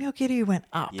 Myorgiryu went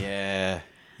up. Yeah.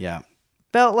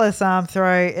 Beltless arm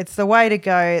throw. It's the way to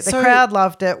go. The crowd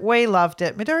loved it. We loved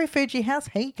it. Midori Fuji, how's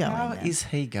he going? How is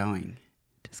he going?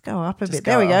 Just go up a bit.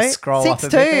 There we go. Scroll 6-2. up a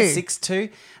bit.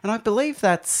 6-2. And I believe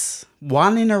that's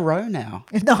one in a row now.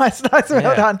 Nice.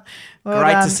 Well done.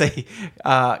 Great to see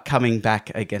coming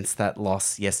back against that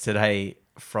loss yesterday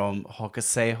from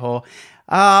Hokuseiho.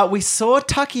 We saw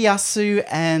Takayasu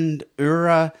and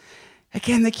Ura.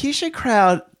 Again, the Kyushu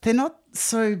crowd, they're not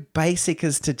so basic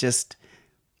as to just,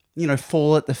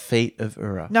 fall at the feet of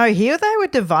Ura. No, here they were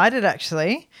divided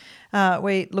actually.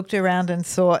 We looked around and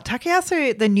saw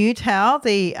Takayasu, the new towel,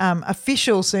 the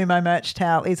official sumo merch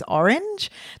towel is orange.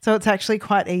 So it's actually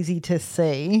quite easy to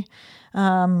see.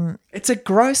 It's a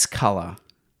gross colour.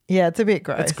 Yeah, it's a bit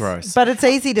gross. It's gross. But it's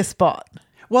easy to spot.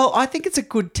 Well, I think it's a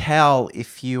good towel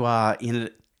if you are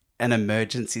in an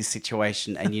emergency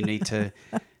situation and you need to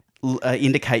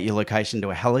indicate your location to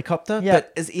a helicopter.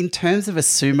 Yep. But in terms of a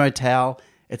sumo towel,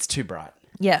 it's too bright.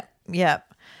 Yeah.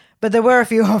 But there were a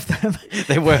few of them.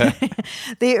 There were.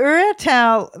 The Ura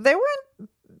towel, they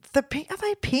weren't, are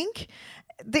they pink?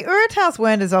 The Ura towels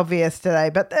weren't as obvious today,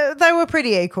 but they were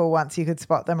pretty equal once you could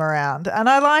spot them around. And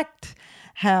I liked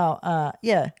how,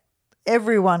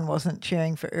 everyone wasn't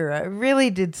cheering for Ura. It really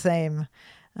did seem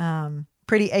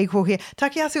pretty equal here.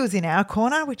 Takayasu was in our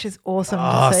corner, which is awesome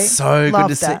to see.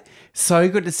 So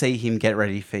good to see him get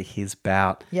ready for his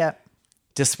bout. Yeah.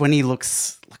 Just when he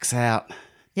looks out.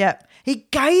 Yeah. He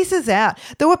gazes out.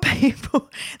 There were people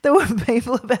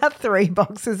about 3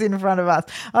 boxes in front of us.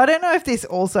 I don't know if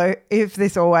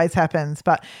this always happens,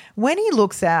 but when he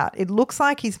looks out, it looks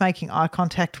like he's making eye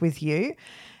contact with you,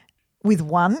 with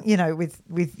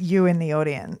you in the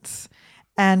audience.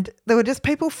 And there were just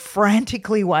people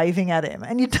frantically waving at him,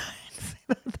 and you don't see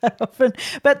that often.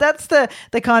 But that's the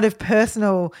kind of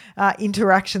personal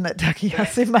interaction that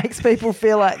Takayasu makes people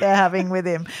feel like they're having with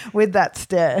him, with that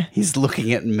stare. He's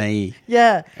looking at me.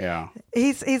 Yeah. Yeah.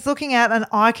 He's looking out, and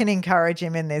I can encourage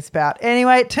him in this bout.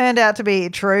 Anyway, it turned out to be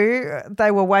true.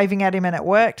 They were waving at him and it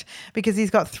worked because he's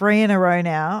got 3 in a row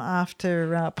now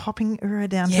after popping Ura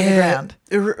down to the ground.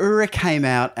 Ura came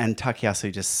out and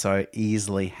Takayasu just so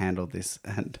easily handled this,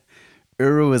 and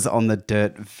Ura was on the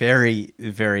dirt very,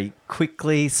 very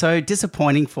quickly. So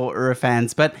disappointing for Ura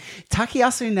fans. But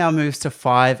Takayasu now moves to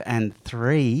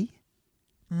 5-3.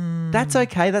 That's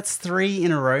okay. That's 3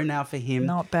 in a row now for him.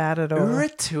 Not bad at all. Ura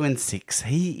 2-6.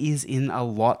 He is in a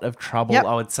lot of trouble, Yep.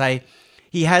 I would say.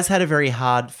 He has had a very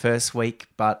hard first week,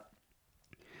 but,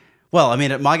 well, I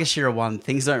mean, at Maegashira 1,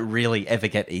 things don't really ever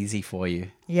get easy for you.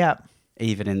 Yep.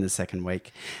 Even in the second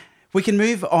week. We can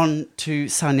move on to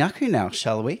Sanyaku now,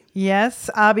 shall we? Yes,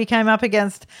 Arby came up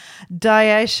against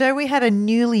Daisho. We had a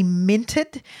newly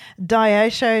minted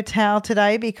Daisho towel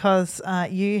today because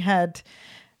you had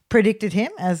predicted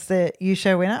him as the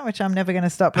Yusho winner, which I'm never going to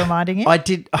stop reminding you. I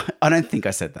did. I don't think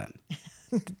I said that.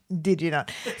 Did you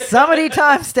not? Somebody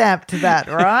timestamped that,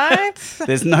 right?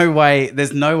 There's no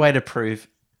way to prove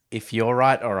if you're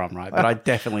right or I'm right, but I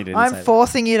definitely didn't say I'm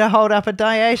forcing you to hold up a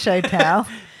Daisho towel.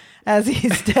 as he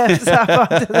steps up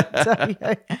onto the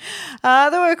dojo.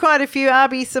 There were quite a few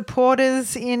Abi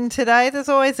supporters in today. There's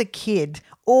always a kid.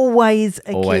 Always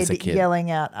a kid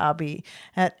yelling out Abi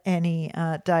at any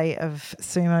day of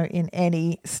sumo in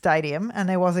any stadium. And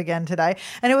there was again today.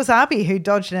 And it was Abi who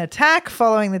dodged an attack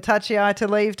following the tachi to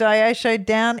leave Daisho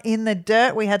down in the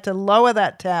dirt. We had to lower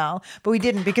that towel, but we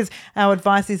didn't because our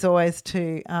advice is always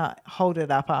to hold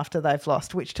it up after they've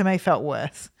lost, which to me felt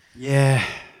worse. Yeah,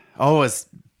 I was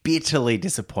bitterly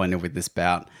disappointed with this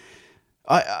bout.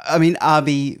 I mean,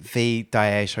 Abi v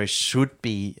Daisho should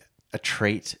be a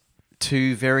treat.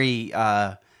 Two very,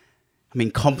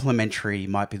 complementary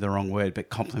might be the wrong word, but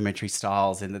complementary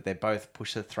styles in that they're both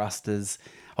pusher thrusters.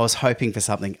 I was hoping for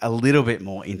something a little bit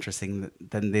more interesting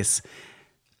than this,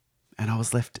 and I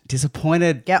was left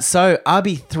disappointed. Yep. So,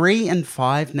 Abi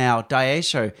 3-5 now.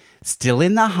 Daisho still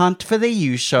in the hunt for the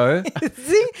Yusho. Is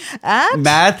he?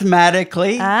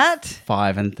 Mathematically. At?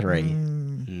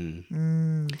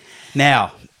 5-3.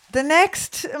 Now... The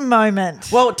next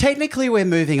moment. Well, technically, we're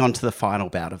moving on to the final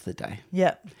bout of the day.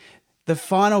 Yep. The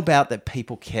final bout that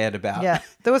people cared about. Yeah.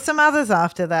 There were some others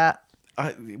after that.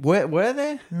 Were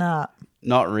there? Nah.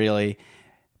 Not really.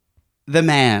 The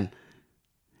man,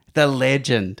 the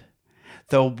legend,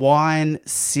 the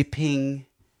wine-sipping...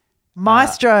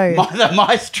 Maestro. The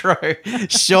maestro,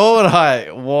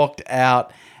 Shodai, walked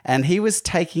out and he was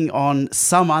taking on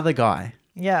some other guy.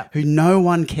 Yeah. Who no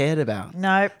one cared about.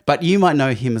 Nope. But you might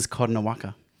know him as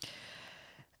Kodonawaka.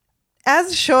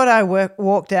 As Shodai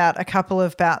walked out a couple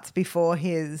of bouts before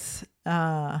his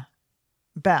bout,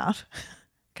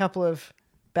 before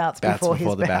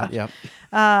his bout. Yep.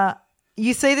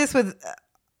 You see this with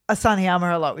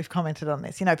Asanyama a lot. We've commented on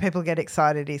this. You know, people get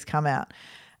excited he's come out.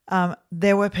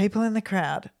 There were people in the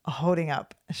crowd holding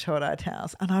up Shodai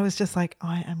towels, and I was just like,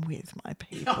 I am with my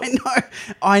people.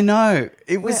 I know.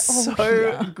 It was We're all so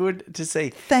here. good to see.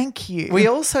 Thank you. We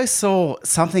also saw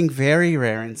something very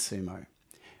rare in sumo,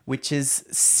 which is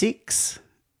 6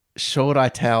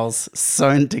 Shodai towels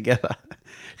sewn together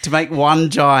to make one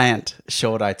giant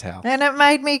Shodai towel. And it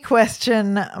made me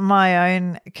question my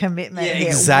own commitment here.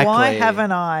 Exactly. Why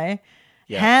haven't I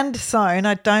hand sewn,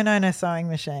 I don't own a sewing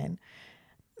machine,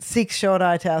 6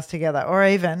 Shodai towels together, or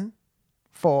even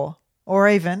 4, or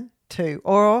even 2,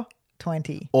 or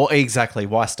 20. Or exactly,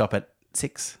 why stop at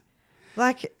 6?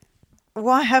 Like,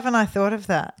 why haven't I thought of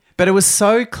that? But it was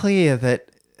so clear that,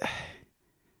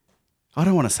 I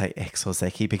don't want to say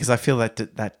ex-Ozeki because I feel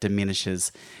that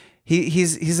diminishes.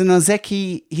 He's an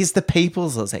Ozeki, he's the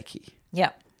people's Ozeki.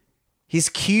 Yep. He's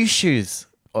Kyushu's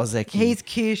Ozeki. He's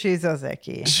Kyushu's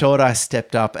Ozeki. Shodai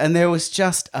stepped up and there was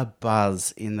just a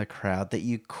buzz in the crowd that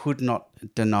you could not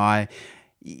deny.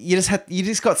 You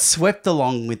just got swept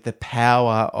along with the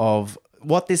power of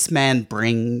what this man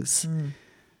brings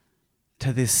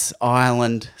to this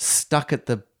island stuck at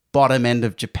the bottom end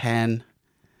of Japan,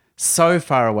 so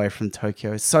far away from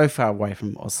Tokyo, so far away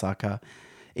from Osaka,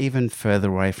 even further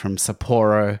away from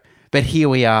Sapporo. But here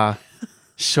we are,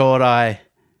 Shodai,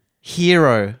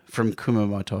 hero from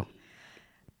Kumamoto.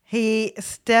 He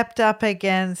stepped up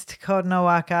against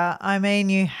Kodonawaka. I mean,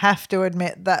 you have to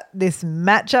admit that this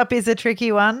matchup is a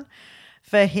tricky one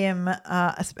for him,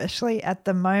 especially at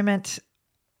the moment.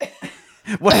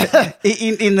 Well,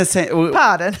 in the sense...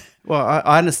 Pardon. Well,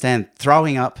 I understand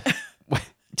throwing up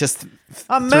just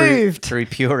I'm moved. Through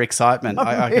pure excitement.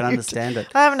 I can understand it.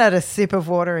 I haven't had a sip of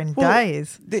water in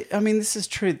days. This is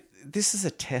true. This is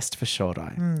a test for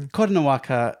Shodai.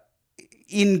 Kodonawaka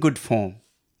in good form.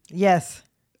 Yes.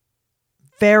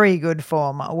 Very good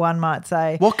form, one might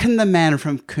say. What can the man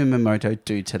from Kumamoto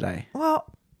do today? Well,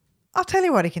 I'll tell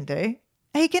you what he can do.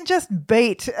 He can just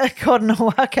beat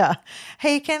Kodonawaka.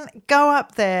 He can go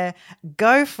up there,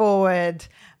 go forward,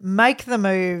 make the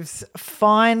moves,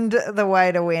 find the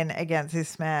way to win against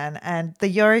this man. And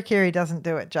the Yorikiri doesn't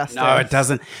do it justice. No, it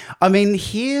doesn't. I mean,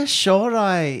 here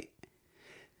Shodai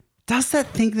does that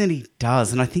thing that he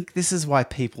does. And I think this is why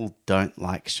people don't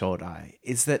like Shodai,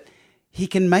 is that he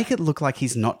can make it look like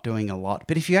he's not doing a lot.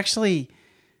 But if you actually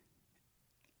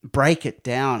break it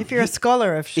down. If you're a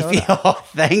scholar of Shodai.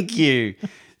 Thank you.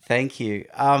 Thank you.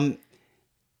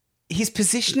 His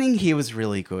positioning here was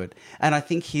really good. And I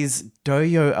think his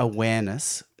doyo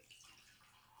awareness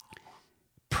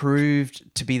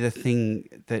proved to be the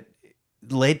thing that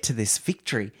led to this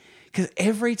victory. Because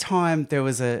every time there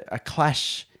was a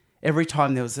clash, every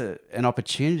time there was an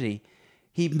opportunity,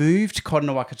 he moved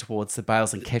Kodonawaka towards the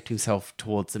bales and kept himself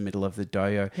towards the middle of the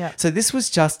doyo. Yeah. So this was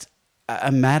just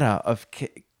a matter of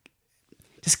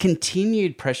just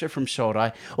continued pressure from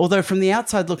Shodai. Although from the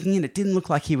outside looking in, it didn't look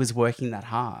like he was working that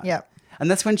hard. Yeah.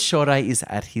 And that's when Shodai is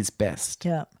at his best.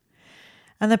 Yeah.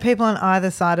 And the people on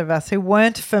either side of us who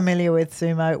weren't familiar with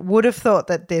sumo would have thought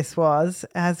that this was,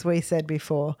 as we said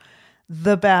before,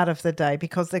 the bout of the day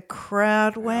because the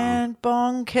crowd went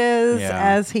bonkers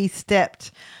as he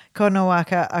stepped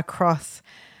Kotonowaka across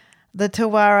the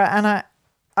Tawara. And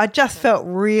I just felt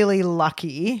really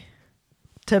lucky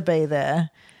to be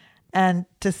there and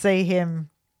to see him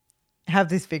have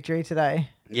this victory today.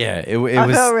 Yeah,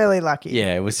 I felt really lucky.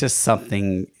 Yeah, it was just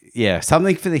something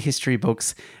for the history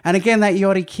books. And again, that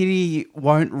Yori Kitty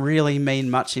won't really mean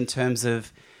much in terms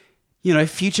of,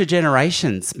 future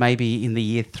generations, maybe in the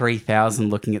year 3000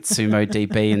 looking at Sumo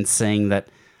DB and seeing that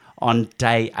on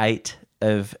day 8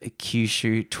 of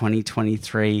Kyushu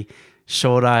 2023,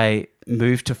 Shodai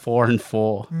moved to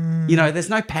 4-4. There's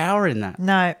no power in that.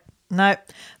 No.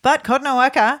 But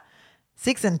Kotonowaka,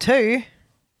 6-2.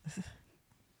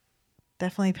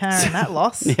 Definitely power in that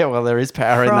loss. Yeah, well, there is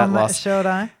power in that loss. From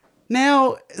Shodai.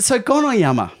 Now, so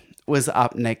Gonoyama was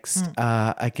up next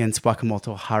against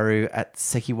Wakamoto Haru at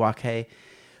Sekiwake.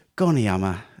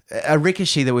 Gonoyama, a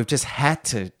Rikishi that we've just had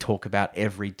to talk about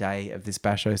every day of this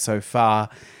basho so far.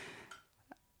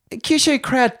 Kyushu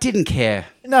crowd didn't care.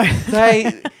 No.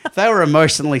 They were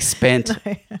emotionally spent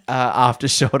after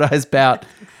Shodai's bout,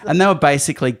 and they were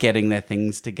basically getting their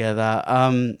things together.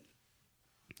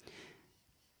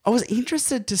 I was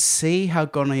interested to see how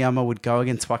Gonoyama would go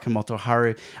against Wakamoto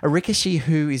Haru, a Rikishi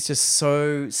who is just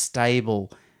so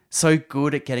stable, so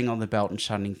good at getting on the belt and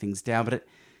shutting things down. But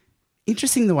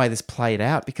interesting the way this played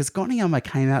out because Gonoyama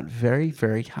came out very,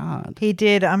 very hard. He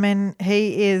did. I mean,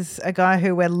 he is a guy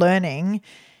who we're learning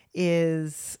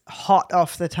is hot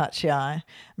off the tachiai.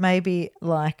 Maybe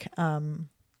like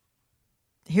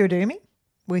Hirodumi,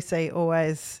 we see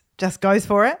always just goes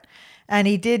for it. And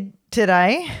he did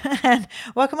today. And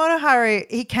Wakamoto Haru,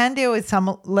 he can deal with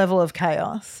some level of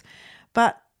chaos,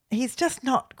 but he's just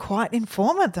not quite in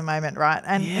form at the moment, right?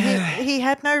 And he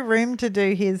had no room to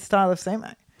do his style of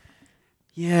sumo.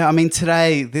 Yeah, I mean,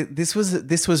 today, this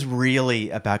was really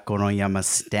about Gonoyama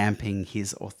stamping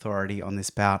his authority on this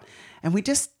bout. And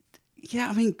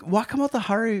Wakamoto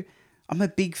Haru, I'm a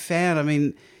big fan. I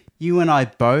mean, you and I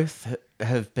both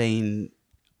have been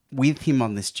with him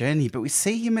on this journey, but we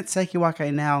see him at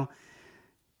Sekiwake now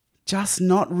just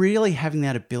not really having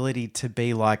that ability to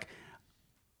be like,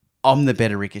 I'm the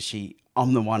better Rikishi,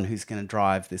 I'm the one who's going to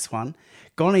drive this one.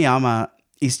 Gonoyama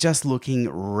is just looking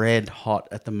red hot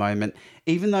at the moment,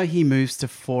 even though he moves to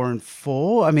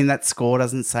 4-4. I mean, that score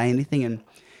doesn't say anything, and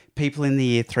people in the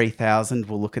year 3000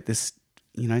 will look at this,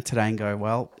 today and go,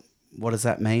 well, what does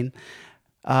that mean?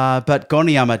 But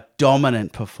Gonoyama,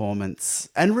 dominant performance,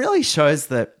 and really shows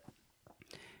that,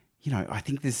 I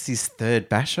think this is his third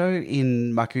basho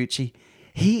in Makuuchi.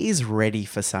 He is ready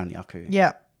for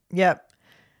Sanyaku. Yep.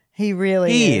 He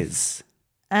really is.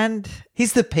 And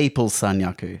he's the people's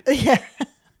Sanyaku. Yeah.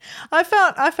 I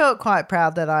felt quite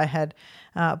proud that I had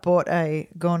bought a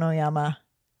Gonoyama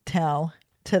towel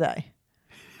today.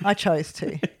 I chose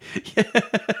to. Yeah.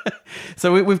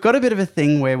 So we've got a bit of a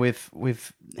thing where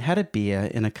we've had a beer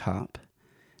in a cup.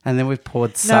 And then we've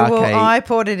poured sake. No, well, I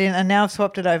poured it in and now I've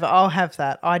swapped it over. I'll have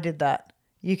that. I did that.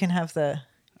 You can have the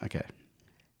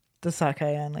sake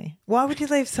only. Why would you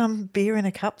leave some beer in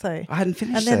a cup though? I hadn't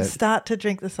finished it. And then start to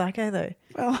drink the sake though.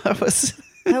 Well, that was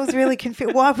really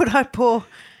confusing. Why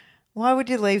would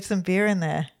you leave some beer in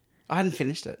there? I hadn't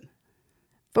finished it.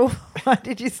 But why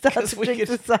did you start to drink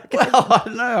the sake? Well, I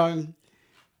don't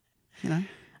know.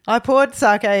 I poured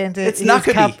sake into his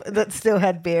cup that still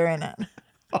had beer in it.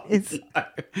 Oh, no.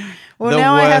 Well,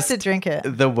 now I have to drink it.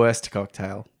 The worst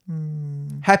cocktail.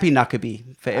 Happy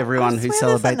Nakabi for everyone who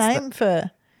celebrates. There's a name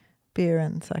for beer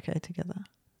and sake together.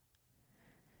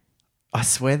 I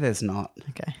swear there's not.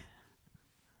 Okay.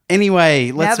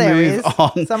 Anyway, let's move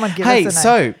on. Someone give us a name.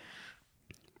 So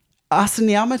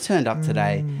Asanoyama turned up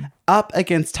today, up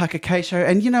against Takakeisho,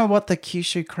 and you know what? The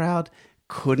Kyushu crowd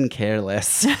couldn't care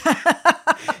less.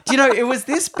 Do you know, it was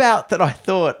this bout that I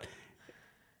thought,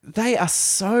 they are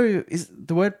so, is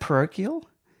the word parochial?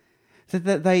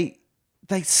 That they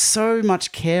so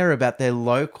much care about their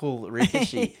local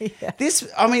Rikishi. Yeah.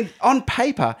 On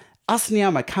paper,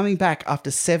 Asanoyama coming back after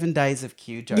 7 days of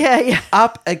Kyujo.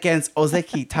 Up against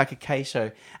Ozeki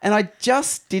Takakeisho. And I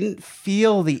just didn't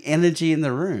feel the energy in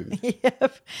the room.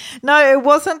 Yep. No, it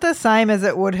wasn't the same as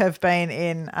it would have been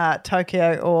in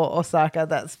Tokyo or Osaka,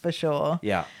 that's for sure.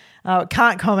 Yeah.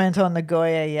 Can't comment on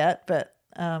Nagoya yet, but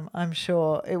I'm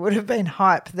sure it would have been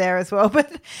hype there as well, but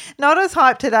not as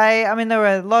hype today. I mean, there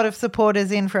were a lot of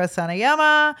supporters in for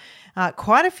Asanoyama,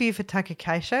 quite a few for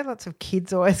Takakeisho. Lots of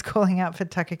kids always calling out for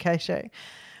Takakeisho.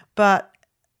 But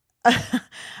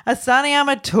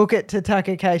Asanoyama took it to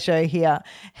Takakeisho here.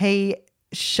 He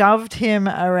shoved him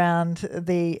around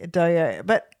the doyo.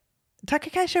 But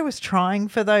Takakeisho was trying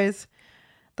for those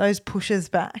pushes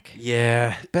back.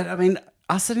 Yeah, but I mean,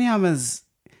 Asanoyama's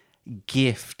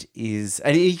gift is,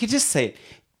 and you could just see it,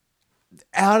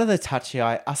 out of the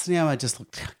Tachi-ai, Asanoyama just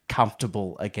looked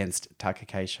comfortable against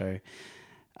Takakeisho.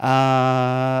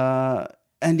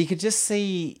 And you could just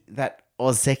see that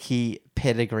Ozeki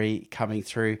pedigree coming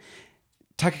through.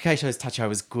 Takakeisho's Tachi-ai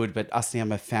was good, but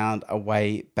Asanoyama found a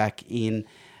way back in.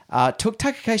 Took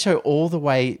Takakeisho all the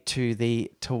way to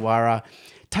the Tawara.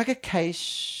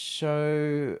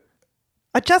 Takakeisho...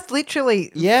 I just literally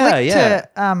flicked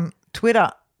to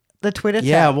Twitter, the Twitter chat.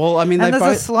 Yeah, well, I mean, and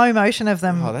there's a slow motion of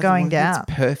them going down.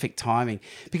 That's perfect timing.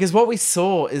 Because what we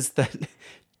saw is that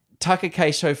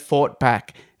Takakeisho fought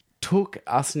back, took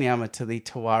Asanoyama to the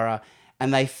Tawara,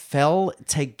 and they fell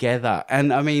together.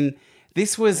 And I mean,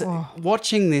 this was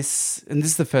watching this, and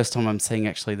this is the first time I'm seeing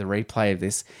actually the replay of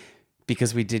this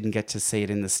because we didn't get to see it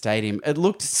in the stadium. It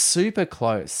looked super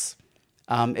close.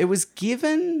 It was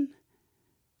given...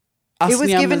 It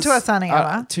was given to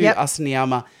Asanoyama.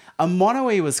 Asanoyama. A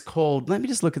mono-e was called. Let me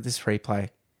just look at this replay.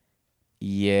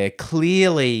 Yeah,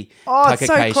 clearly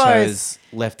Takakeisho's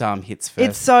left arm hits first.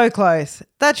 It's so close.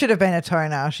 That should have been a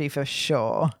Tonashi for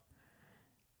sure.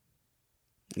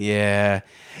 Yeah.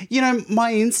 You know,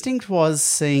 my instinct was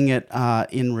seeing it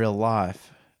in real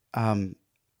life. A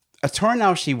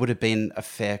Tonashi would have been a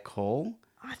fair call.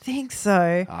 I think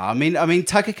so. I mean,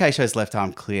 Takakeisho's left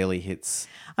arm clearly hits.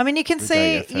 I mean, you can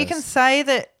say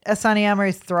that Asanoyama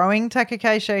is throwing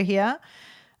Takakeisho here.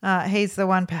 He's the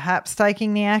one perhaps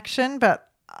taking the action, but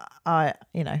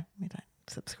we don't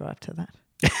subscribe to that.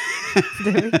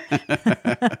 Do we?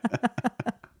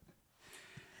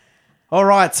 All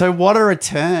right, so what a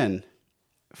return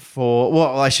for.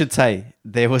 Well, I should say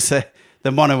there was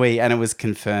the mono-e, and it was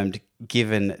confirmed,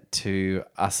 given to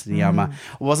Asanoyama.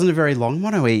 It wasn't a very long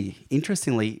mono-e.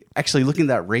 Interestingly, actually looking at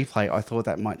that replay, I thought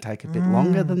that might take a bit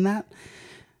longer than that.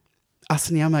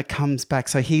 Asanoyama comes back.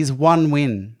 So he's 1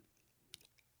 win,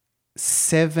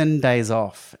 7 days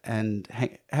off. And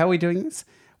how are we doing this?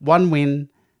 1 win,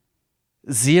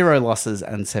 0 losses,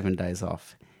 and 7 days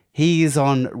off. He is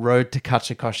on road to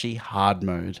Kachikoshi hard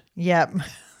mode. Yep.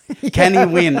 Can he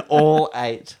win all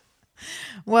 8?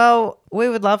 Well, we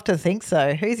would love to think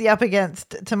so. Who's he up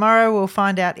against tomorrow? We'll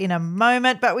find out in a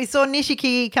moment. But we saw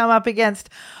Nishikigi come up against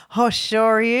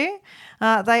Hoshoryu.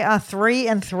 They are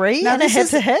 3-3 in a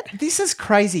head-to-head. This is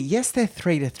crazy. Yes, they're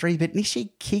 3-3, but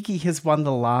Nishikigi has won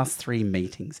the last 3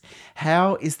 meetings.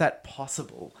 How is that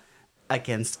possible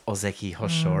against Ozeki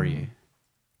Hoshoryu?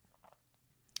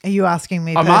 Are you asking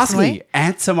me I'm personally? asking you.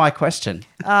 Answer my question.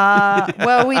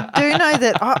 Well, we do know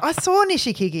that I saw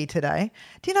Nishikigi today.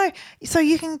 Do you know? So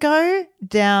you can go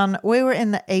down. We were in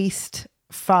the east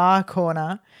far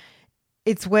corner.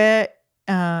 It's where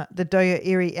the Doyo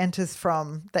Iri enters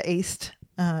from the east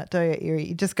Doyo Iri.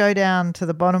 You just go down to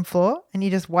the bottom floor and you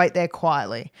just wait there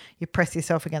quietly. You press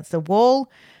yourself against the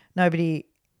wall. Nobody,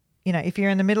 if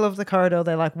you're in the middle of the corridor,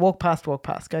 they're like, walk past,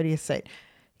 go to your seat.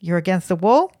 You're against the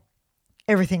wall.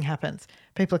 Everything happens.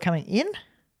 People are coming in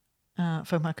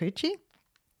for Makuuchi.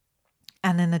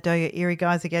 And then the Doyo Iri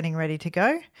guys are getting ready to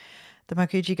go. The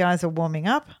Makuuchi guys are warming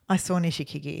up. I saw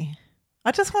Nishikigi.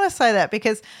 I just want to say that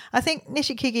because I think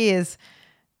Nishikigi is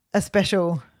a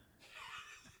special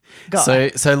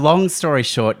guy. So long story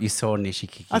short, you saw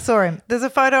Nishikigi. I saw him. There's a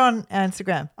photo on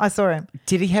Instagram. I saw him.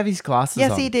 Did he have his glasses on?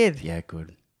 Yes, he did. Yeah,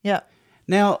 good. Yeah.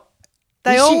 Now...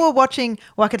 They all were watching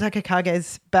Wakataka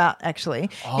Kage's bout, actually,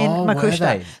 in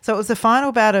Makushita. So it was the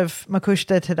final bout of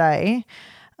Makushita today.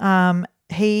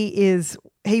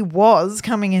 He was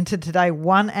coming into today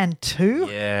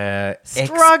 1-2. Yeah.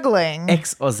 Struggling.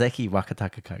 Ex-Ozeki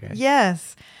Wakataka Kage.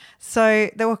 Yes.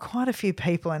 So there were quite a few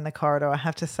people in the corridor, I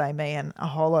have to say, me and a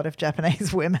whole lot of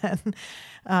Japanese women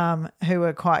who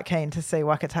were quite keen to see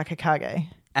Wakataka Kage.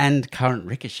 And current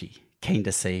Rikishi. Keen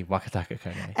to see Wakataka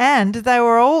Kage. And they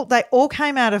all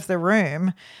came out of the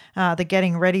room, the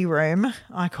getting ready room,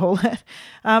 I call it,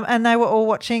 and they were all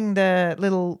watching there's a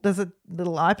little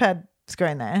iPad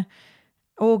screen there,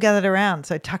 all gathered around.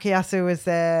 So Takayasu was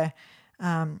there,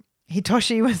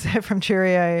 Hitoshi was there from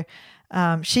Churio,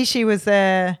 Shishi was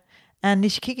there, and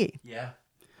Nishikigi. Yeah.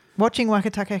 Watching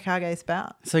Wakataka Kage's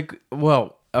bout. So,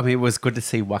 well, I mean, it was good to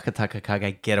see Wakataka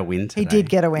Kage get a win today. He did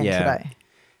get a win today.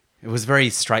 It was very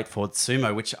straightforward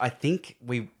sumo, which I think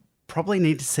we probably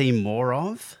need to see more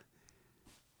of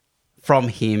from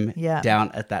him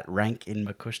down at that rank in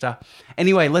Makushita.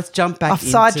 Anyway, let's jump back into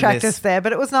this. I've sidetracked us there,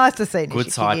 but it was nice to see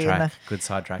Nishikigi Good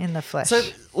sidetrack. In the flesh. So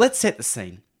let's set the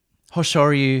scene.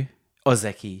 Hoshoryu,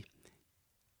 Ozeki,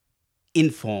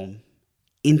 in form,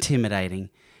 intimidating.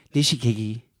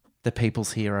 Nishikigi, the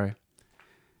people's hero,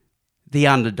 the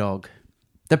underdog,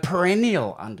 the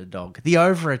perennial underdog, the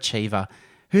overachiever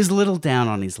who's a little down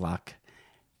on his luck.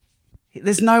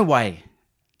 There's no way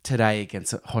today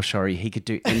against Hoshoryu he could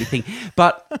do anything.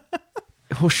 But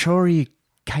Hoshoryu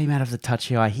came out of the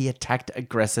Tachiai. He attacked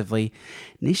aggressively.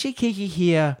 Nishikigi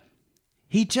here,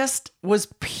 he just was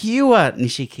pure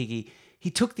Nishikigi. He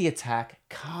took the attack,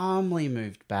 calmly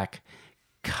moved back,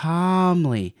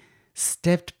 calmly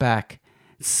stepped back.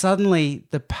 Suddenly,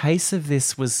 the pace of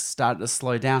this was starting to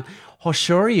slow down.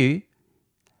 Hoshoryu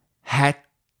had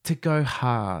to go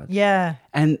hard. Yeah.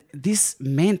 And this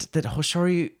meant that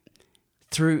Hoshoryu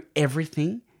threw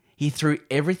everything. He threw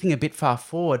everything a bit far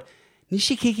forward.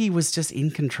 Nishikigi was just in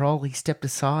control. He stepped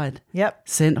aside. Yep.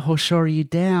 Sent Hoshoryu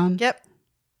down. Yep.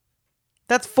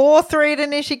 That's 4-3 to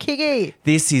Nishikigi.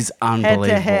 This is unbelievable.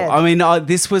 Head to head. I mean,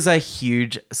 this was a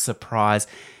huge surprise.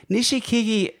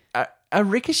 Nishikigi, a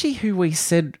Rikishi who we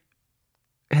said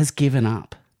has given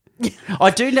up. I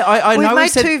do know. I We've know made we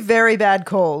said two very bad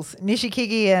calls.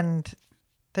 Nishikigi and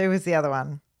who was the other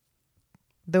one?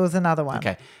 There was another one.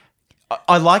 Okay.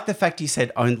 I like the fact you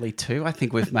said only two. I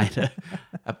think we've made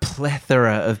a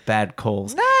plethora of bad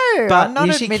calls. No, but I'm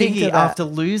not admitting to Nishikigi, that. after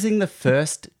losing the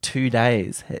first 2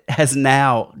 days, has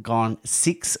now gone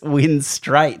 6 wins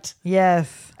straight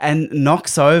Yes. and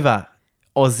knocks over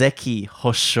Ozeki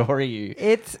Hoshoryu.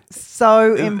 It's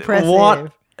so impressive.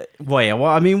 What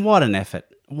an effort.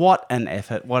 What an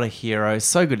effort. What a hero.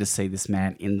 So good to see this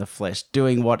man in the flesh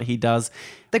doing what he does.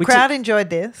 The crowd enjoyed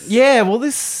this. Yeah, well,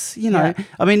 this, Yeah.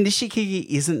 I mean, Nishikigi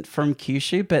isn't from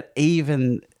Kyushu, but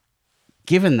even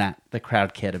given that, the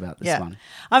crowd cared about this one.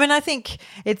 I mean, I think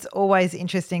it's always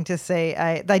interesting to see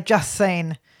they'd just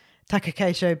seen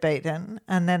Takakeisho beaten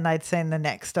and then they'd seen the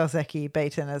next Ozeki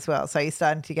beaten as well. So you're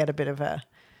starting to get a bit of a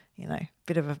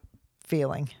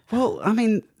feeling. Well, I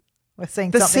mean, We're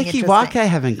seeing the something Sekiwake interesting.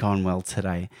 haven't gone well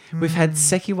today. We've had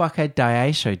Sekiwake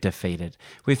Daisho defeated.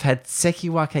 We've had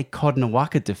Sekiwake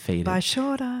Kodnawaka defeated. By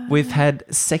Shorter. We've had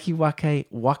Sekiwake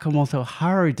Wakamoto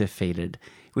Haru defeated.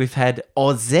 We've had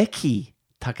Ozeki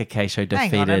Takakeisho defeated.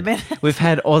 Hang on a minute. We've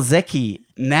had Ozeki,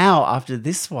 now after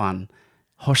this one,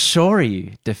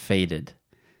 Hoshoryu defeated.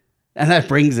 And that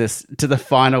brings us to the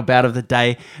final bout of the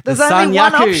day. There's the only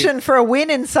one Sanyaku. option for a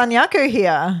win in Sanyaku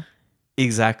here.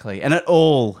 Exactly. And it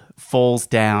all falls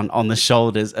down on the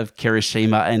shoulders of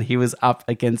Kirishima, and he was up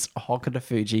against Hokuto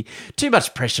Fuji. Too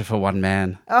much pressure for one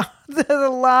man. Oh,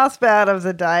 the last bout of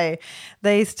the day.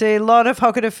 These two, a lot of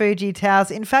Hokuto Fuji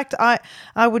towels. In fact,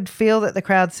 I would feel that the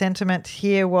crowd sentiment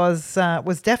here was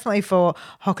definitely for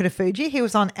Hokuto Fuji. He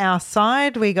was on our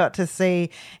side. We got to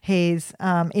see his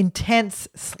intense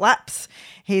slaps.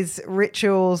 His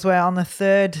rituals were on the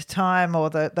third time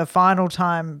or the final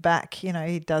time back. You know,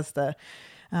 he does the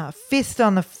fist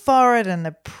on the forehead and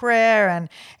the prayer, and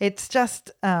it's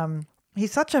just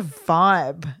he's such a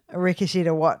vibe, Rikishi,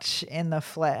 to watch in the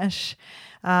flesh.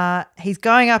 He's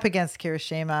going up against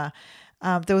Kirishima.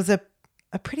 There was a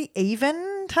pretty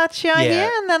even touch here,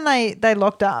 and then they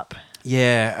locked up.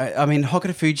 Yeah, I mean,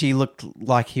 Hokuto Fuji looked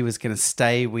like he was going to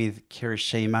stay with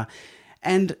Kirishima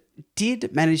and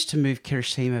did manage to move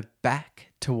Kirishima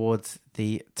back towards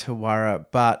the Tawara,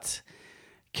 but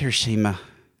Kirishima,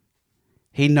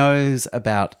 he knows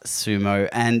about sumo,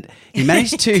 and he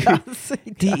managed to.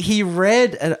 He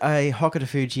read a Hokuto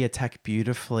Fuji attack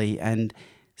beautifully and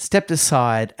stepped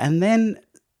aside, and then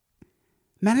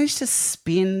managed to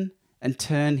spin and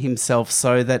turn himself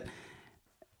so that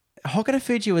Hokuto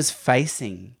Fuji was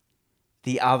facing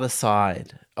the other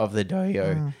side of the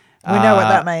dohyo. We know what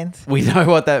that means. We know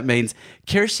what that means.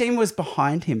 Kirishima was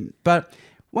behind him, but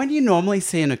when you normally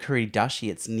see an Okuridashi,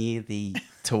 it's near the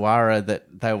Tawara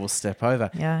that they will step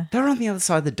over. Yeah. They're on the other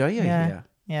side of the dohyo here.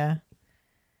 Yeah.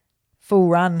 Full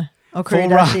run. Full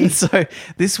run. So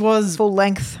this was full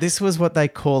length. This was what they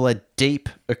call a deep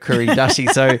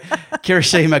Okuridashi. So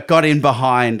Kirishima got in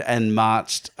behind and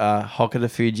marched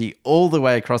Hokuto Fuji all the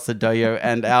way across the dohyo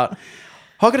and out.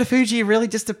 Hokuto Fuji really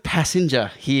just a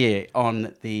passenger here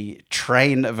on the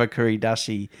train of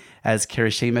Okuridashi as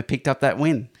Kirishima picked up that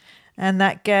win. And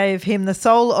that gave him the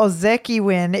sole Ozeki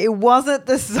win. It wasn't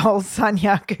the sole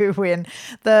Sanyaku win.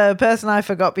 The person I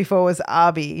forgot before was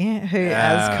Abi, who,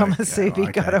 as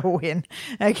Komusubi, got a win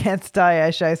against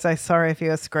Daisho. So sorry if you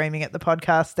were screaming at the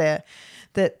podcast there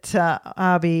that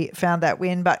Abi found that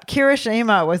win. But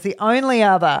Kirishima was the only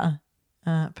other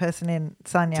person in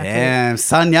Sanyaku. Damn,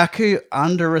 Sanyaku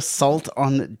under assault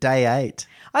on day 8.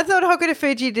 I thought Hokuto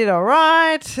Fuji did all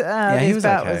right. He was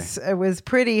okay. It was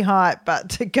pretty hype, but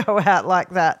to go out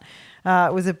like that,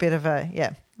 it was a bit of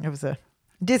a, it was a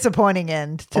disappointing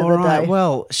end to All the right. day.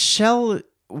 Well, shall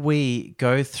we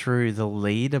go through the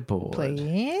leaderboard?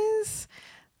 Please.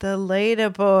 The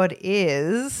leaderboard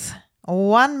is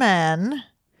one man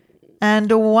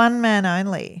and one man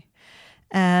only.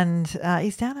 And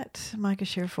he's down at Micah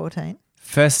Shearer 14.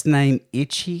 First name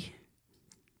Ichi.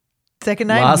 Second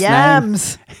name Last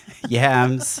Yams. name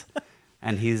Yams.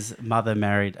 And his mother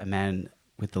married a man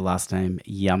with the last name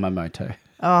Yamamoto.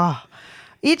 Oh,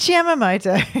 Ichi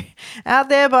Yamamoto out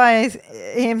there by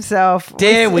himself.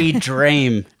 Dare we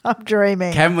dream? I'm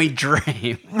dreaming. Can we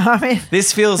dream? I mean,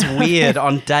 This feels weird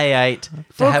on day 8 to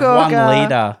have one Fukuoka,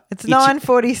 leader. It's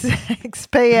 9:46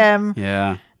 p.m.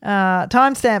 Yeah.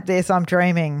 Timestamp this. I'm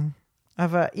dreaming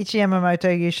of a Ichi Yamamoto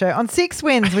Yusho. On 6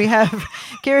 wins, we have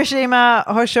Kirishima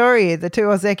Hoshori. The two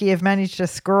Ozeki have managed to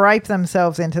scrape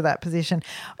themselves into that position.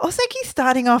 Ozeki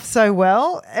starting off so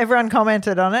well. Everyone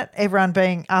commented on it, everyone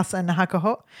being us and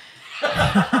Hakuho.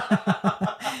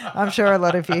 I'm sure a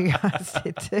lot of you guys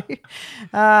did too.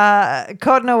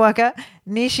 Kodnowaka,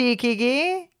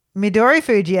 Nishikigi, Midori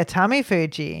Fuji, Atami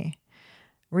Fuji,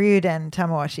 Ryuden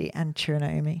Tamawashi, and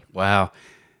Tsurunoumi. Wow.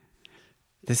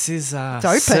 This is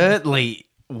open. certainly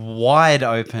wide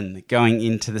open going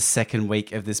into the second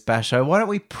week of this basho. Why don't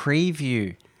we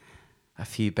preview a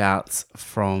few bouts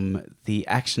from the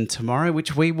action tomorrow,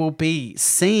 which we will be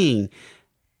seeing.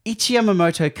 Ichi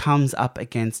Yamamoto comes up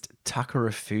against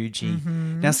Takara Fuji.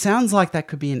 Now, sounds like that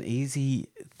could be an easy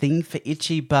thing for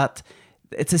Ichi, but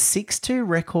it's a 6-2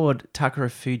 record Takara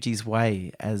Fuji's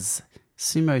way as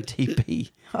Sumo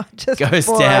TP Just goes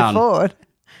 4-0 down. forward.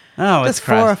 Oh, Just it's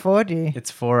crashed. 4-0 forward you.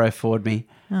 It's 4-0 forward me.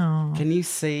 Oh. Can you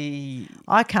see?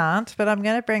 I can't, but I'm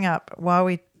going to bring up, while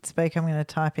we speak, I'm going to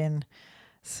type in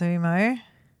sumo.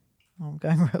 I'm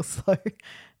going real slow.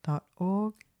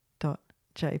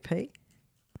 .org.jp.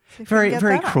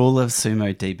 Very cruel of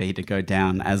Sumo DB to go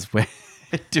down as we're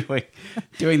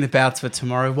doing the bouts for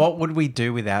tomorrow. What would we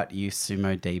do without you,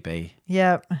 Sumo DB?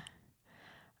 Yep.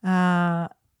 Can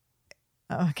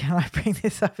I bring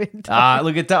this up in time?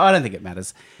 Look, I don't think it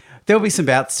matters. There'll be some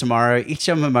bouts tomorrow.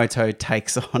 Ichi Yamamoto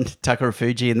takes on Takara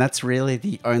Fuji, and that's really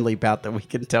the only bout that we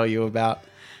can tell you about.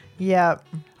 Yep.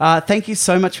 Thank you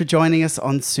so much for joining us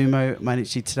on Sumo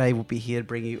Mainichi today. We'll be here to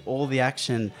bring you all the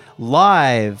action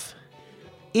live,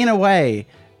 in a way,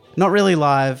 not really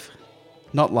live,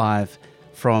 not live,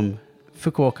 from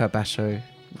Fukuoka Basho.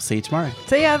 We'll see you tomorrow.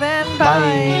 See ya then.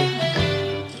 Bye.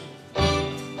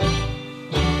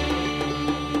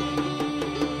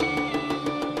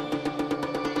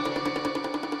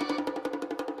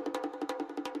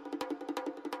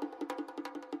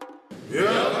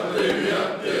 Yeah.